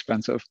it gets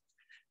expensive.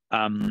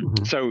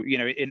 So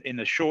in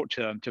the short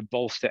term, to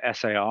bolster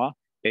SAR,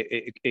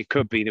 it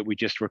could be that we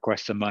just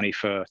request some money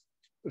for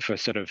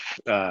sort of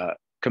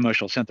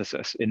commercial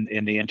synthesis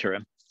in the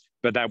interim,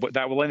 but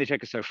that will only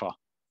take us so far.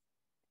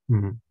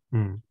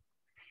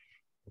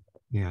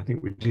 Yeah, I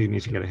think we do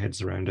need to get our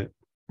heads around it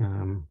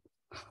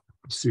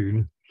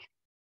soon.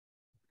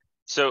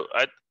 So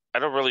I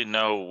don't really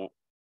know,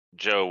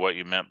 Joe, what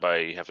you meant by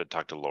you have to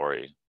talk to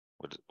Lori.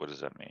 What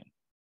does that mean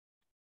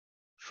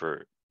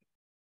for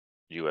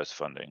U.S.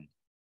 funding?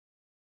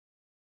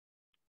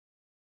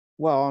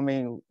 Well, I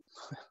mean,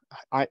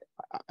 I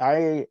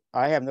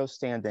have no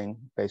standing,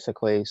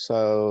 basically.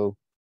 So,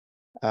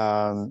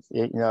 if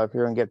you're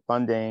going to get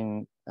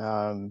funding,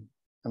 I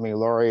mean,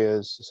 Lori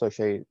is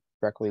associated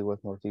directly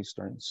with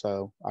Northeastern,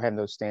 so I have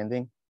no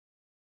standing.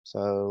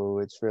 So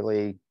it's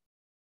really,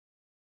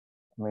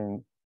 I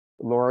mean,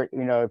 Lori,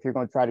 if you're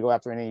going to try to go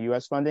after any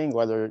U.S. funding,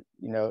 whether,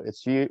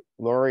 it's you,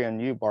 Lori,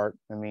 and you, Bart,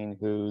 I mean,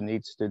 who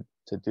needs to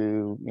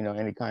do,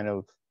 any kind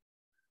of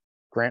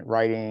grant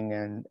writing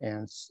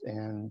and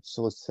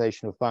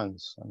solicitation of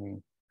funds. I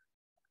mean,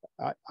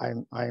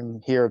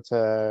 I'm here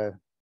to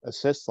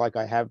assist like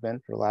I have been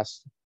for the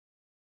last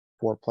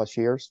 4+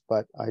 years,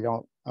 but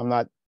I'm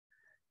not,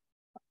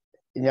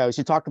 as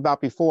you talked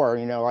about before,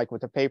 like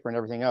with the paper and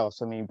everything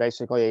else. I mean,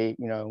 basically,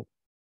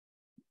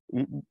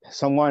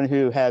 someone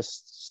who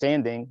has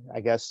standing,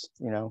 I guess,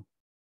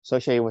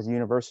 associated with the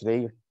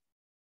university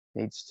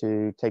needs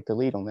to take the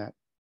lead on that.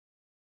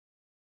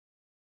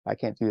 I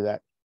can't do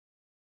that.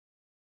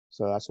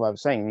 So that's what I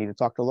was saying. You need to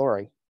talk to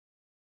Lori,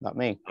 not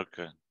me.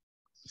 Okay.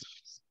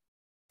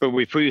 But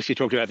we previously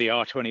talked about the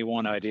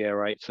R21 idea,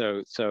 right?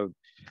 So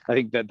I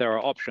think that there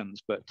are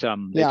options, but it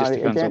just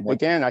depends on what.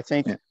 Again, I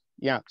think,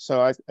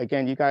 So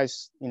again, you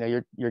guys,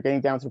 you're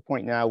getting down to the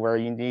point now where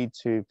you need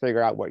to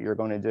figure out what you're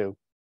going to do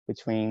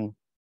between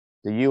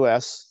the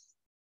U.S.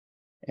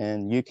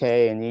 and UK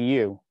and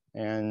EU.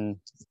 And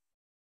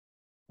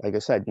like I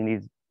said, you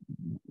need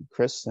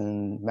Chris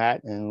and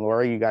Matt and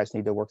Lori. You guys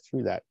need to work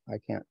through that. I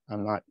can't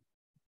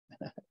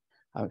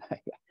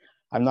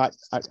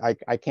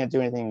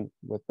do anything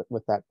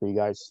with that for you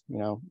guys.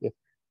 If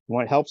you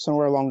want help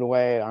somewhere along the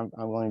way, I'm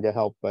willing to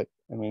help. But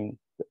I mean,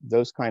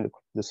 those kind of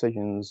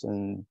decisions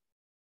and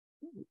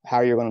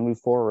how you're going to move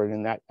forward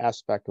in that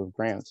aspect of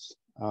grants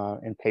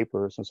and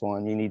papers and so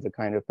on, you need to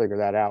kind of figure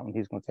that out. And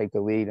he's going to take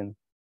the lead and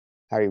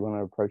how you're going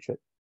to approach it.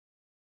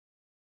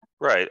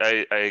 Right,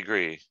 I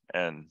agree,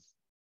 and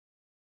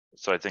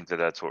so I think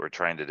that's what we're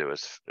trying to do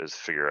is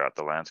figure out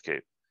the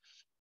landscape.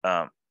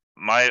 My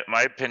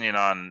opinion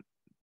on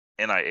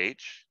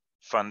NIH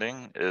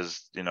funding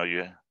is,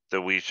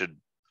 that we should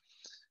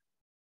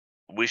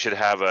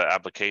have an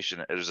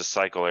application. There's a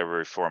cycle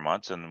every 4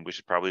 months, and we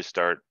should probably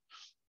should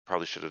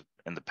have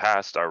in the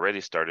past already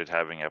started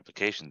having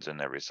applications in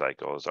every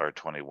cycle as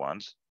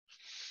R21s.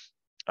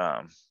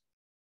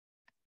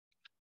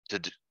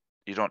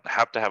 You don't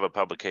have to have a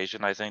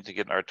publication, I think, to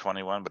get an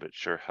R21, but it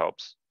sure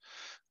helps.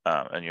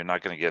 And you're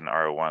not going to get an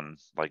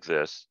R01 like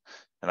this,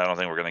 and I don't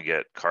think we're going to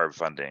get CARB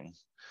funding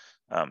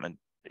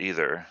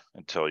either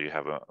until you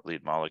have a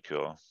lead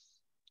molecule.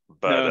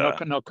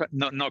 But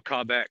not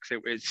CARB-X.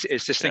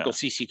 It's this thing called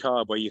CC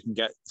Carb where you can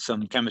get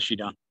some chemistry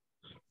done.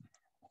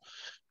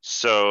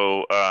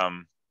 So,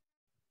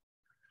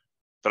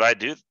 but I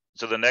do.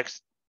 So the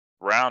next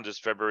round is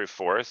February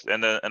 4th,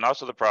 and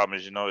also the problem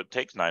is, it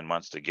takes 9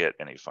 months to get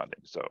any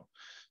funding. So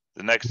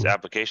the next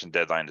application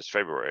deadline is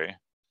February,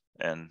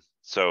 and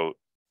so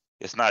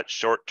it's not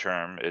short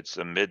term; it's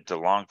a mid to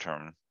long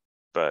term.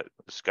 But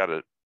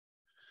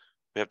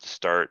we have to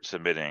start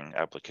submitting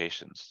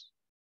applications.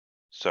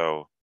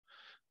 So,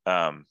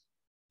 an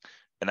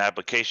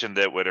application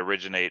that would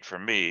originate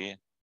from me,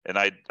 and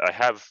I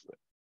have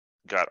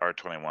got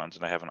R21s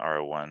and I have an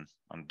R01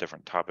 on a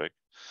different topic.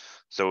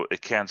 So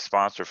it can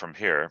sponsor from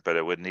here, but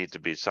it would need to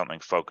be something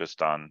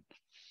focused on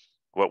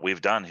what we've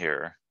done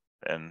here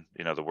and,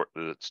 the work,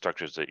 the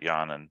structures that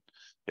Jan and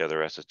the other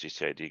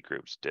SSGCID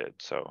groups did.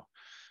 So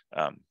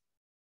I'm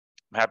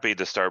happy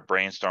to start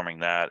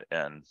brainstorming that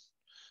and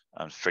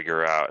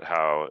figure out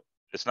how.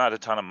 It's not a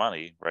ton of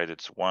money, right?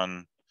 It's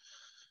 2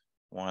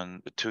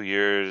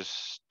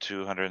 years,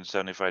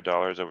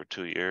 $275 over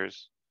 2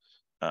 years.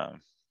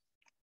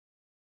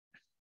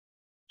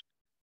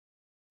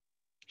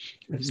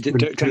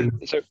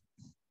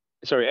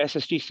 Sorry,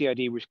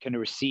 SSGCID was going to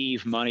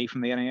receive money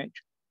from the NIH?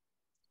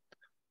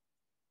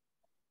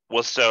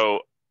 Well,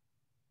 so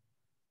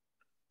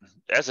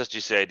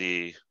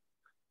SSGCID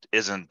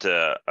isn't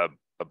a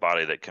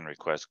body that can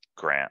request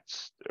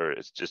grants, or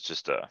it's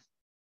just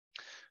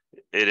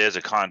it is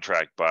a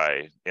contract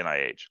by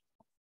NIH.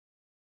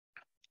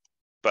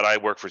 But I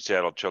work for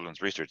Seattle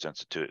Children's Research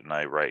Institute, and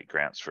I write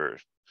grants for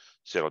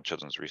Seattle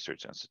Children's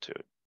Research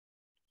Institute.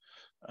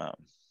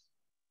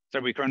 So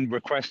we can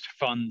request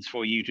funds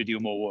for you to do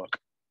more work.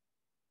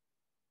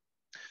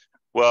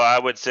 Well, I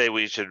would say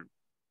we should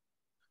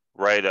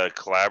write a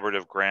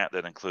collaborative grant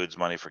that includes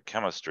money for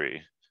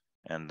chemistry.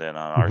 And then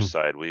on our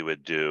side, we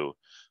would do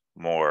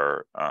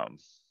more.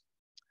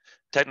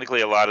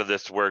 Technically, a lot of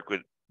this work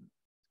would,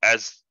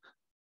 as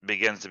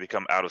begins to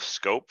become out of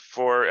scope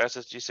for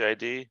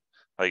SSGCID,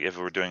 like if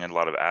we're doing a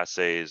lot of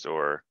assays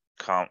or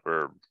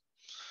other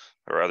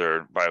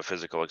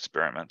biophysical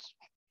experiments.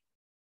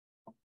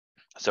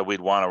 So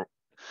we'd want to,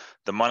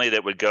 the money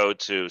that would go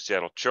to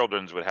Seattle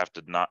Children's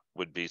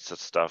would be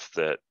stuff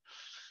that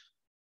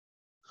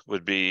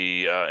would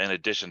be in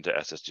addition to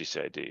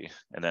SSGCID,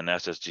 and then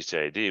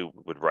SSGCID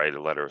would write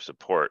a letter of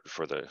support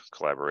for the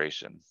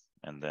collaboration,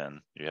 and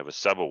then you have a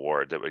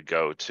sub-award that would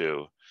go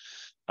to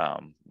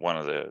one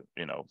of the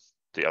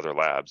the other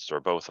labs or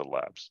both of the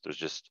labs.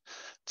 It's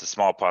a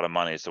small pot of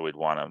money, so we'd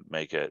want to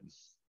make it.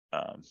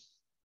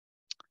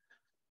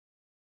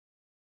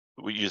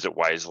 We use it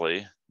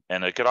wisely.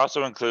 And it could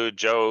also include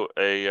Joe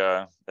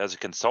as a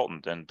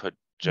consultant, and put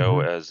Joe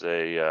as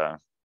a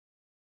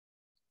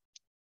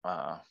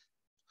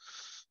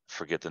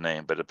forget the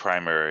name, but a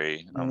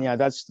primary. Yeah,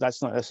 that's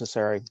not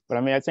necessary. But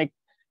I mean, I think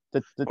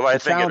the I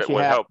think challenge it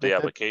would help the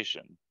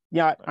application.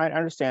 Yeah, I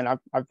understand.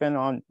 I've been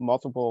on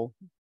multiple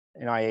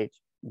NIH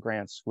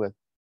grants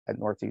at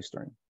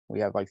Northeastern. We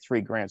have like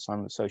 3 grants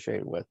I'm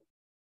associated with.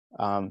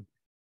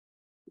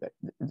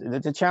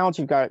 The challenge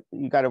you got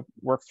to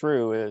work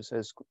through is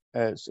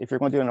if you're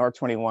going to do an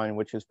R21,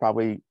 which is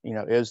probably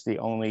is the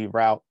only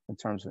route in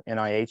terms of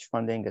NIH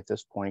funding at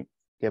this point,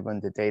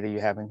 given the data you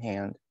have in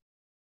hand.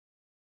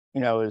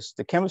 Is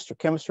the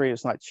chemistry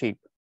is not cheap.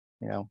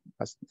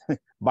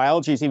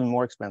 Biology is even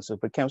more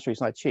expensive, but chemistry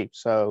is not cheap.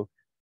 So,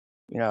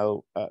 a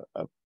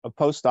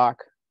postdoc,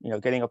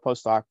 getting a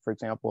postdoc, for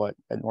example, at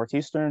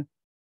Northeastern,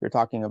 you're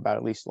talking about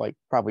at least like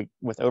probably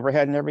with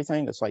overhead and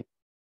everything, it's like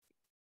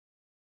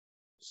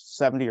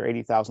 $70,000 or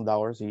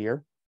 $80,000 a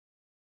year.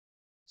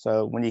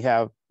 So when you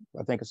have,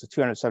 I think it's a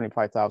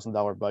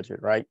 $275,000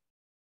 budget, right?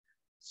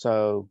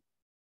 So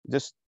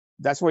that's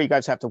where you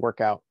guys have to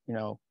work out,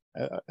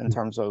 in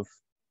terms of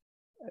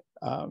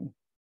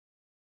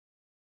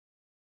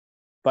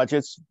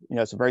budgets.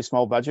 It's a very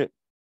small budget,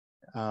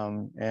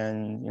 and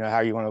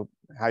how you want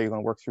to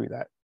work through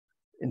that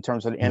in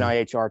terms of the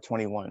NIH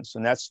R21s,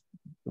 and that's,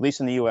 at least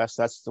in the U.S.,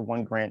 that's the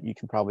one grant you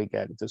can probably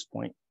get at this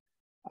point.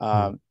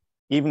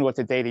 Even with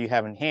the data you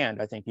have in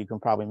hand, I think you can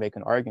probably make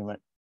an argument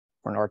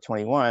for an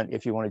R21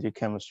 if you want to do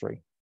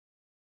chemistry.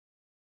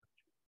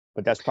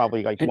 But that's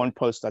probably like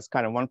that's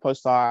kind of one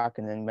postdoc,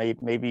 and then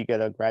maybe you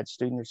get a grad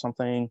student or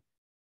something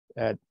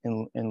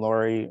in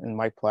Laurie and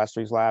Mike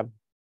Plastri's lab.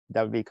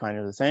 That would be kind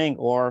of the thing.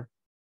 Or,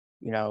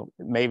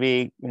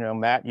 maybe,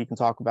 Matt, you can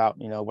talk about,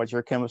 what's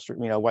your chemistry,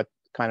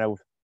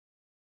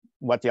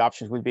 what the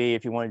options would be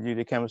if you want to do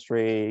the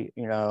chemistry,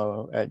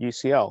 at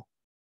UCL.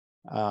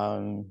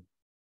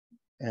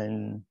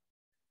 And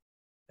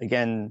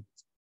again,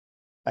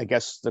 I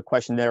guess the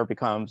question there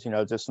becomes,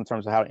 just in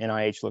terms of how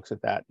NIH looks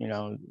at that,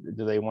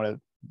 do they want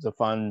to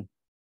fund,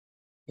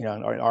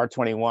 an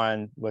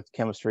R21 with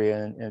chemistry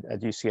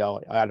at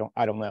UCL? I don't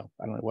know.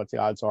 I don't know what the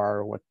odds are,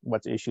 or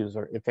what the issues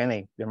are, if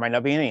any. There might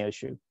not be any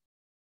issue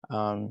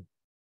to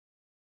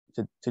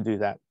do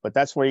that. But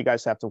that's where you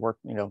guys have to work,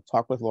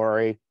 talk with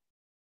Laurie,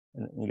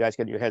 and you guys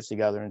get your heads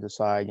together and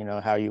decide,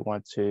 how you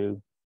want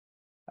to,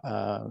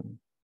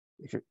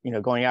 if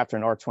you're, going after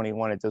an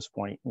R21 at this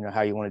point,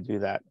 how you want to do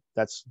that.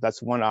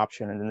 That's one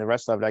option. And then the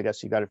rest of it, I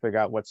guess you got to figure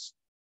out what's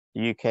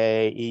the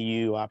UK,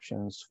 EU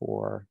options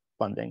for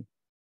funding.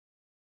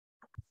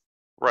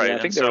 Right. Yeah, I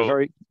think they're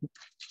very,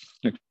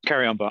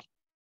 carry on, Bart.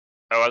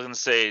 I was going to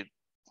say,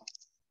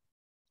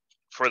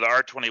 for the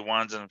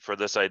R21s and for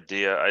this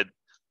idea,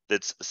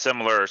 it's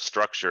similar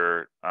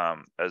structure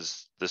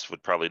as this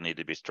would probably need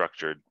to be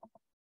structured.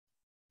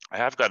 I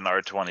have got an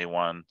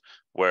R21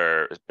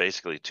 where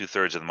basically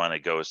 2/3 of the money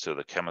goes to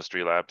the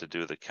chemistry lab to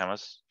do the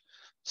chemist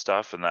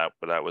stuff, and that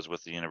was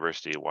with the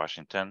University of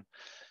Washington.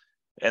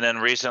 And then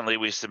recently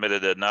we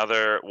submitted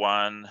another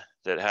one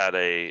that had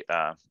a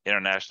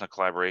international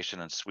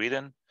collaboration in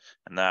Sweden,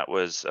 and that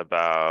was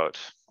about,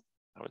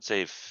 I would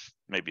say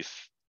maybe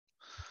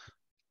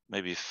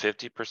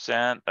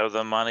 50% of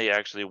the money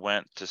actually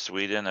went to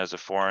Sweden as a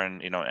foreign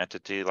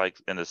entity,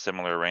 like in a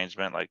similar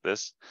arrangement like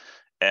this.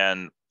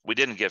 And we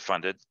didn't get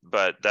funded,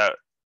 but that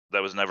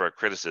was never a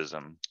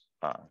criticism.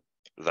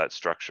 That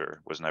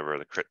structure was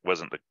never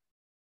wasn't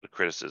the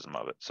criticism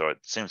of it. So it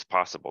seems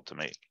possible to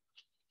me.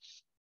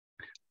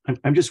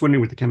 I'm just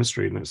wondering with the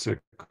chemistry, and that's a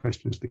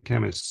question to the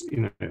chemists,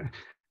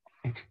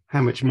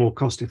 how much more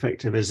cost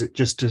effective is it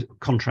just to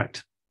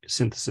contract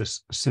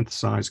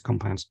synthesize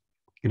compounds,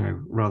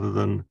 rather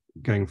than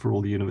going for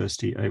all the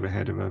university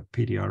overhead of a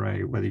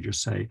PDRA, whether you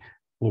just say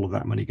all of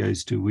that money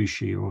goes to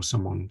Wuxi or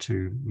someone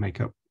to make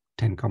up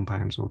 10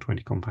 compounds or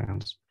 20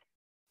 compounds?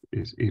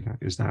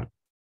 Is that?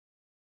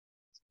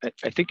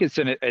 I think it's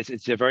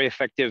a very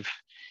effective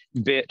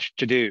bit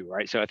to do,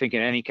 right? So I think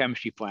in any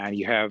chemistry plan,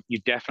 you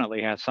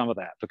definitely have some of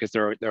that, because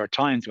there are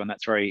times when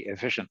that's very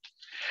efficient,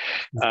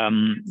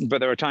 but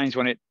there are times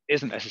when it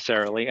isn't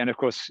necessarily. And of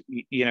course,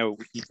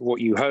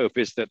 what you hope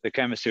is that the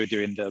chemists who are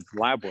doing the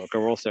lab work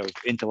are also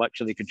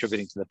intellectually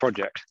contributing to the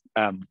project,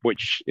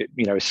 which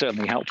is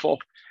certainly helpful.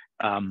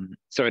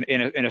 So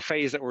in a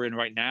phase that we're in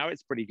right now,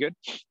 it's pretty good.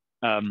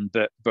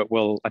 But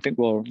I think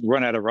we'll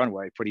run out of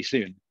runway pretty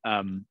soon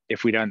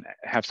if we don't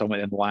have someone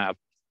in the lab.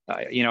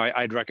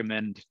 I'd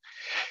recommend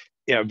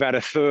about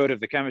a third of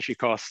the chemistry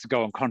costs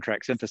go on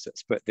contract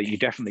synthesis, but that you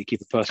definitely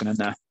keep a person in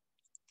there.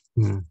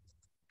 Mm.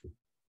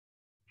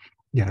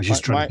 Yeah, I was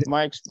just trying.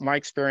 My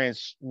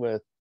experience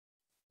with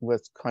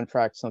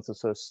contract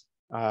synthesis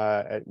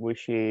at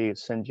Wuxi,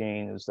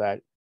 Syngene is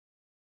that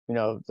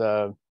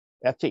the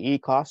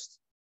FTE cost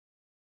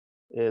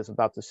is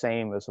about the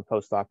same as a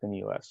postdoc in the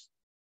U.S.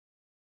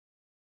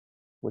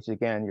 Which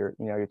again,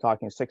 you're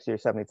talking $60,000 or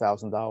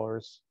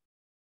 $70,000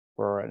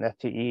 for an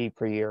FTE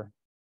per year,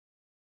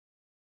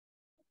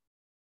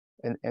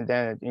 and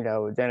then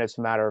then it's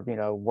a matter of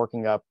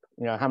working up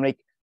how many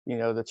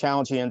the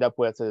challenge you end up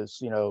with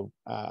is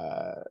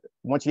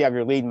once you have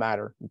your lead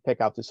matter, you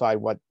decide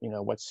what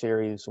what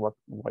series,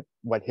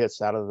 what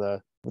hits out of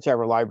the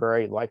whichever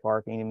library,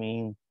 LifeArc,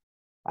 enamine,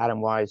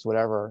 Atomwise,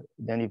 whatever.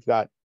 Then you've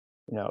got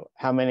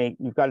how many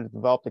you've got to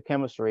develop the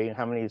chemistry and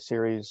how many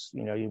series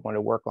you want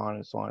to work on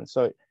and so on.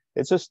 So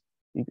it's just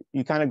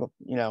you kind of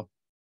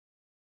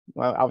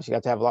well, obviously you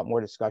have to have a lot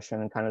more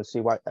discussion and kind of see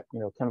what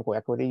chemical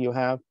equity you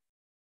have,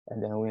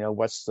 and then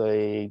what's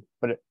the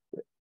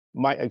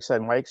like I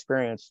said, my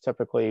experience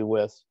typically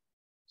with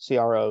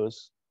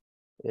CROs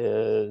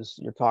is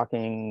you're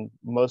talking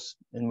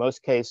in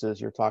most cases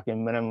you're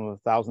talking minimum of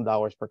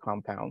 $1,000 per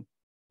compound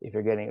if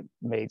you're getting it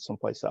made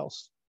someplace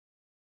else.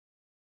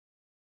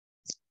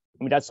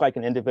 I mean, that's like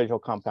an individual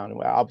compound.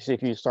 Obviously,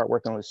 if you start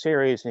working on a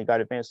series and you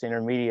got advanced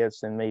intermediates,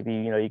 then maybe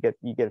you get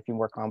a few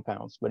more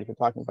compounds. But if you're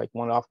talking like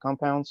one-off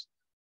compounds,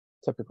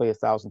 typically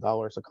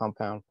 $1,000 a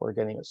compound for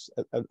getting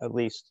at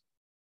least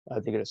to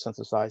get it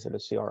synthesized at a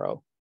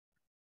CRO.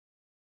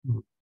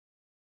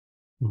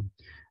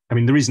 I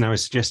mean, the reason I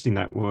was suggesting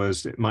that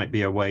was it might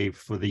be a way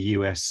for the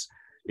US,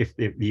 if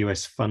the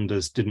US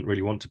funders didn't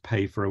really want to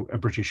pay for a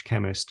British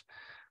chemist,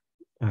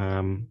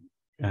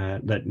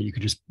 that you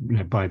could just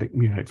buy the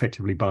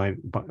effectively buy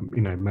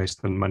most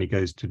of the money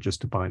goes to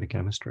just to buy the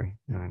chemistry.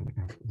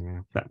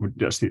 That would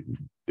just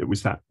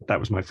that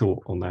was my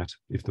thought on that.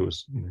 If there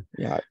was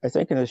yeah, I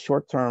think in the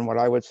short term, what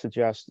I would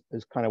suggest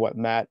is kind of what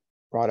Matt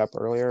brought up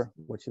earlier,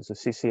 which is a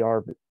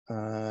CCR.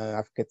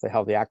 I forget the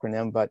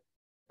acronym, but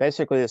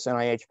basically this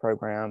NIH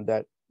program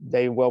that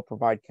they will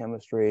provide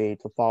chemistry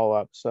to follow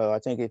up. So I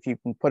think if you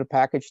can put a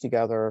package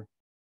together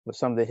with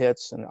some of the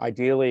hits, and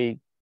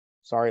ideally,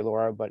 sorry,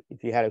 Laura, but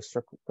if you had a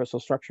crystal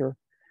structure,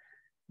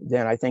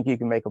 then I think you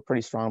can make a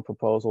pretty strong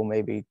proposal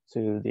maybe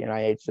to the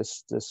NIH,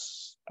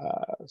 this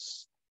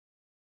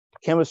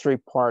chemistry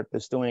part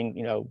that's doing,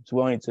 is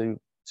willing to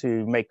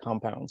make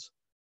compounds.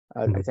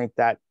 I think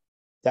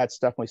that's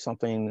definitely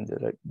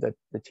something that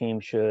the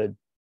team should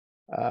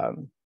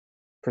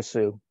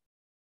pursue,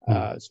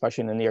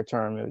 especially in the near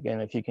term. Again,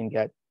 if you can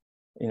get,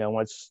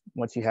 once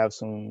you have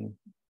some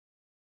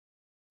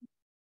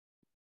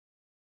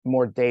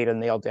more data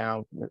nailed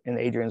down in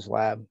Adrian's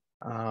lab,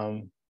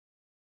 and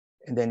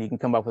then you can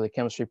come up with a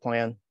chemistry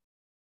plan.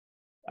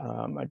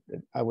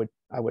 I would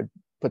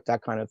put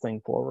that kind of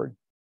thing forward,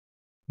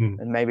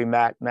 and maybe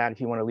Matt,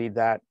 if you want to lead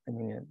that, I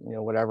mean,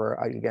 whatever.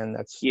 Again,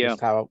 that's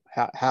just how.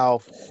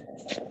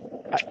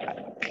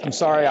 I'm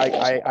sorry,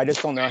 I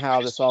just don't know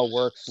how this all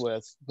works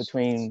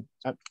between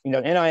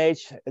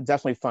NIH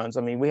definitely funds.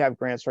 I mean, we have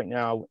grants right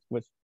now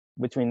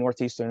between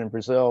Northeastern and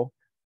Brazil,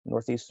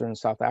 Northeastern and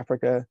South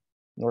Africa,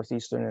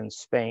 Northeastern and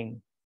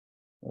Spain.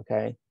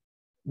 Okay,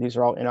 these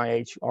are all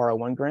NIH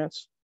R01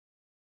 grants,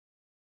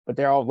 but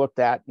they're all looked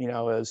at,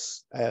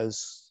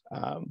 as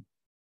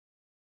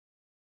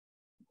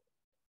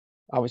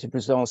obviously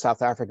Brazil and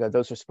South Africa.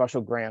 Those are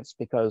special grants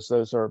because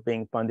those are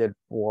being funded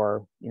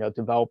for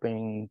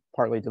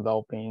partly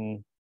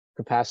developing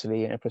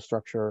capacity and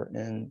infrastructure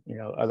in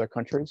other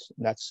countries.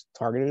 That's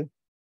targeted.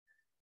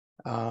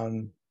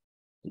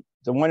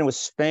 The one with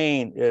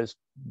Spain is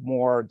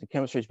more the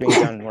chemistry is being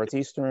done in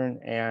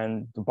Northeastern,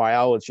 and the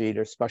biology,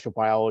 there's special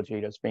biology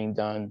that's being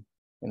done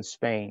in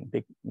Spain.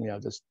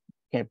 This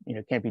can't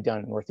be done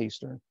in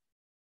Northeastern.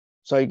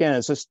 So again,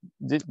 it's just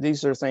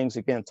these are things,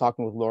 again,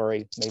 talking with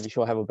Lori, maybe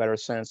she'll have a better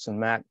sense, and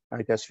Matt,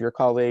 I guess your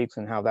colleagues,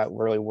 and how that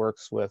really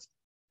works with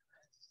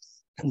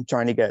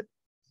trying to get,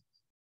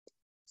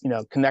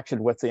 connected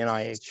with the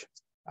NIH.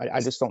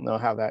 I just don't know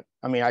how that,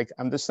 I mean,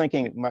 I'm just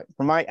thinking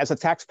as a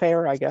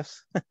taxpayer, I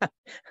guess,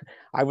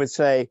 I would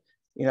say,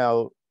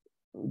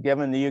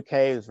 given the UK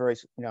is very,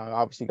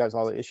 obviously guys,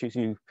 all the issues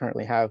you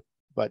currently have,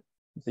 but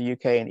the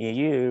UK and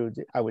EU,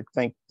 I would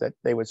think that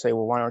they would say,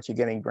 well, why aren't you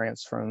getting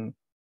grants from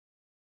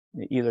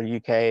either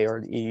UK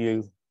or the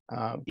EU?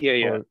 No,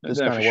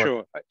 for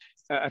sure.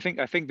 I think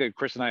that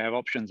Chris and I have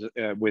options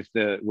with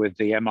the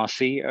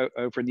MRC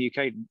over in the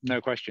UK,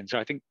 no question. So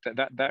I think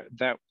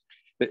that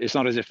it's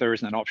not as if there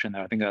isn't an option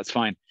there. I think that's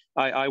fine.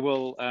 I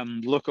will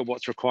look at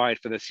what's required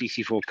for the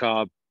CC4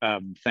 carb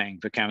thing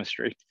for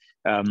chemistry.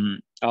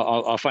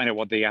 I'll find out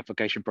what the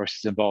application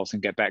process involves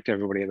and get back to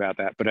everybody about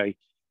that. But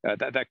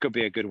that could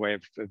be a good way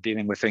of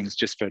dealing with things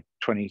just for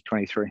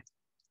 2023.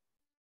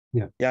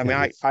 Yeah. I mean,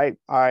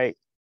 I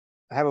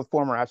have a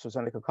former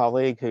AstraZeneca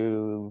colleague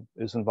who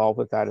is involved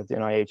with that at the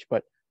NIH,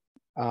 but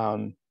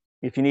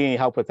if you need any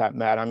help with that,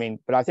 Matt, I mean,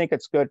 but I think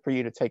it's good for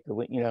you to take the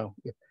lead, you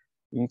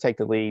can take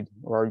the lead,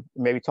 or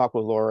maybe talk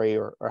with Lori,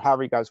 or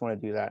however you guys want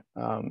to do that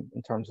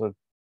in terms of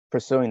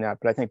pursuing that.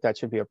 But I think that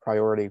should be a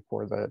priority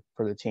for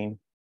the team.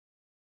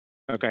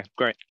 Okay,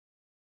 great.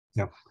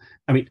 Yeah,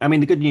 I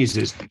mean, the good news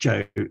is,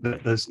 Joe,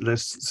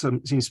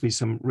 that seems to be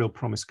some real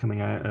promise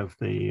coming out of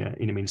the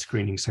enamine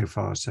screening so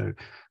far. So,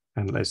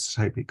 and let's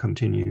hope it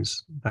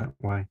continues that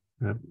way.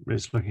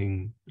 It's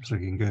looking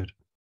good.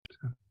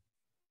 So.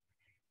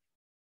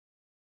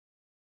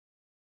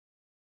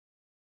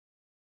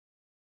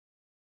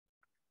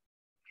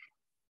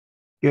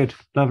 Good,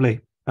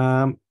 lovely.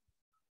 I'm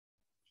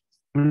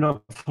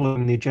not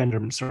following the agenda.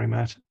 I'm sorry,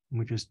 Matt.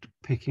 We're just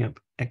picking up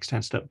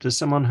extant stuff. Does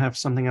someone have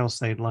something else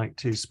they'd like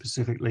to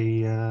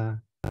specifically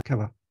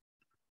cover?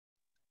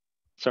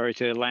 Sorry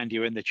to land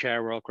you in the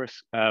chair, Royal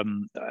Chris. No,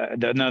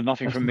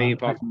 nothing from me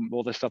apart from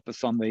all the stuff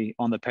that's on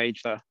the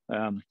page there.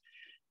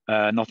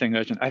 Nothing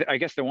urgent. I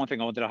guess the one thing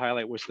I wanted to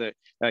highlight was that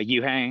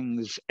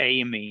Yuhang's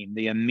amine,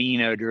 the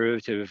amino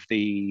derivative of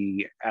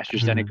the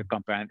AstraZeneca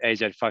compound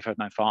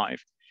AZ5595,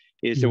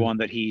 is the one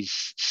that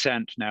he's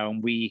sent now,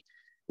 and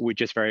we're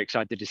just very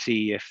excited to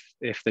see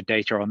if the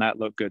data on that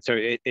look good. So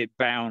it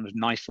bound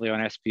nicely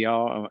on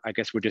SPR. I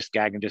guess we're just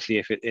gagging to see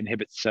if it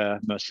inhibits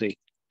Mur-C.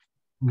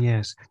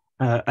 Yes,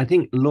 I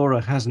think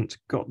Laura hasn't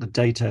got the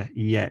data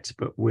yet,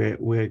 but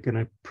we're going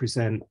to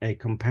present a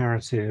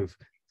comparative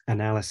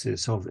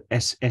analysis of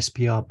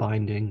SPR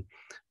binding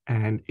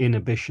and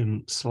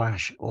inhibition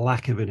 /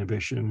 lack of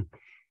inhibition.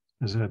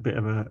 There's a bit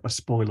of a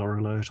spoiler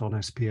alert on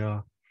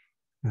SPR.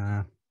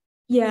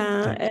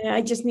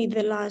 I just need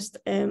the last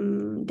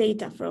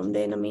data from the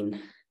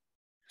enamine.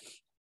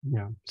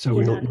 Yeah, so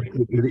we'll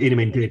the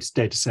enamine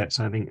data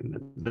sets. I think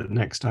the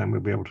next time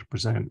we'll be able to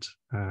present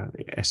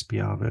the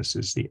SPR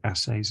versus the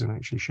assays and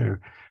actually show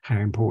how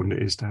important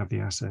it is to have the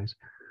assays.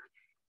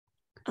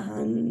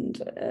 And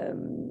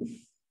the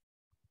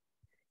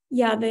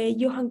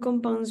Yuhang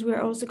compounds,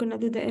 we're also going to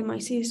do the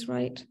MICs,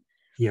 right?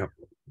 Yeah.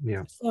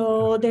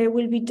 So they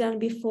will be done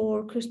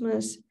before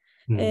Christmas.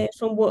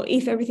 From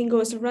if everything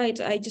goes right,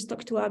 I just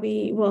talked to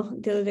Abby. Well,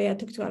 the other day I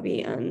talked to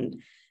Abby,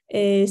 and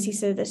she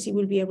said that she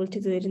will be able to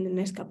do it in the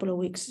next couple of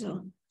weeks.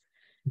 So,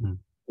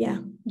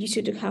 you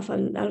should have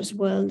as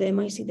well the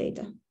MIC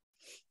data.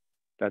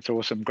 That's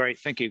awesome. Great.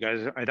 Thank you,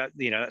 guys.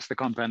 That's the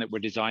compound that we're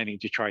designing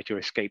to try to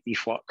escape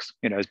efflux,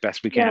 as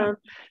best we can.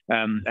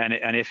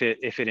 And if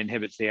it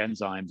inhibits the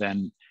enzyme,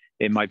 then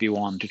it might be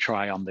one to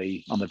try on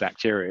the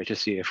bacteria to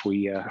see if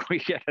we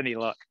get any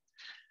luck.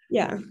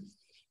 Yeah.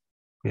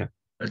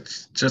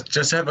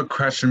 Just have a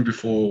question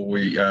before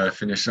we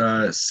finish.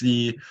 Is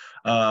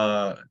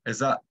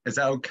that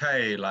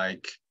okay?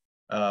 Like,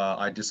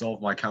 I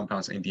dissolve my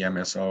compounds in the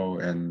MSO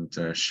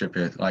and ship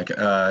it. Like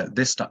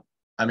this time,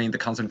 I mean, the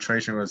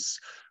concentration was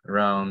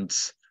around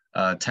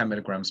 10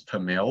 milligrams per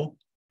mil.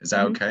 Is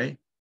that okay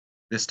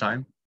this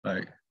time?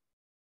 Like.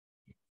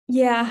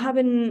 Yeah, I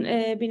haven't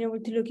been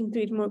able to look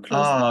into it more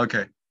closely. Oh,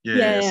 okay.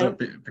 Yeah. So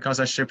because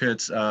I ship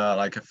it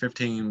like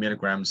 15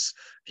 milligrams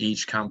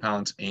each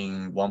compound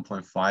in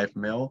 1.5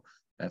 mil,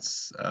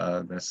 that's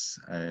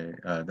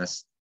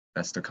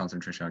the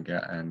concentration I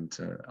get, and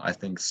I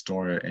think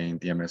store it in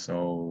the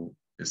MSO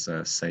is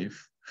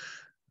safe.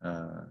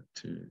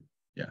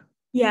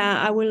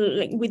 Yeah, I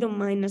will. We don't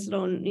mind as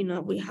long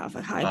we have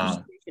a high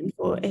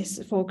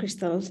concentration for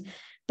crystals,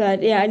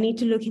 but I need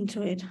to look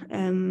into it.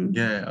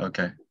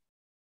 Okay.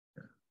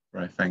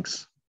 Right.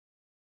 Thanks.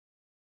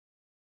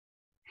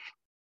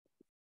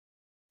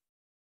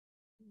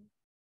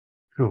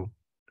 Cool.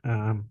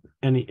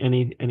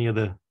 Any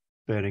other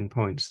burning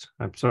points?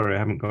 I'm sorry I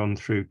haven't gone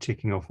through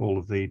ticking off all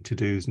of the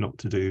to-dos, not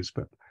to-dos,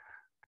 but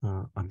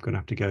I'm going to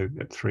have to go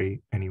at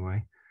 3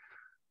 anyway.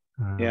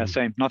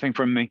 Same. Nothing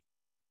from me.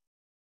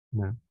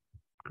 No,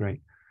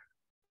 great.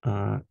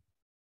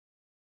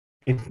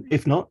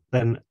 If not,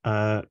 then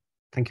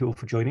thank you all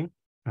for joining.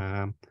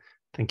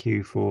 Thank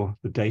you for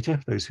the data,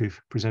 those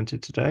who've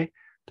presented today.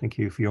 Thank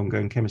you for your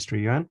ongoing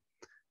chemistry, Yuan,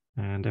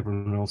 and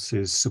everyone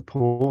else's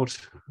support,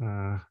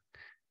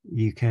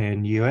 UK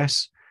and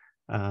US.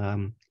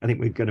 I think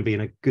we're going to be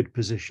in a good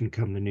position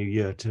come the new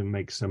year to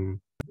make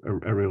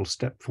a real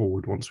step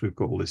forward once we've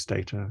got all this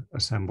data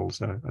assembled.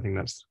 So I think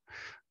that's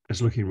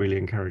looking really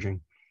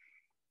encouraging.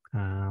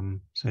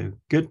 So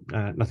good.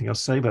 Nothing else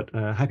to say, but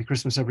happy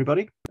Christmas,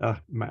 everybody.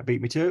 Matt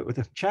beat me to it with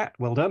a chat.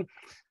 Well done.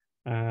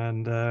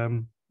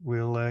 And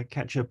we'll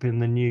catch up in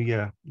the new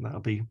year. That'll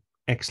be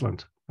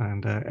excellent.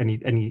 And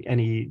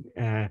any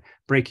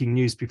breaking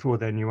news before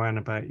then, Yuan,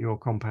 about your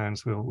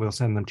compounds, we'll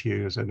send them to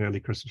you as an early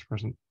Christmas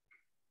present.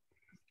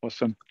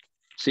 Awesome.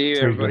 See you,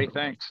 everybody.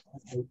 Thanks.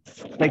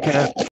 Take care.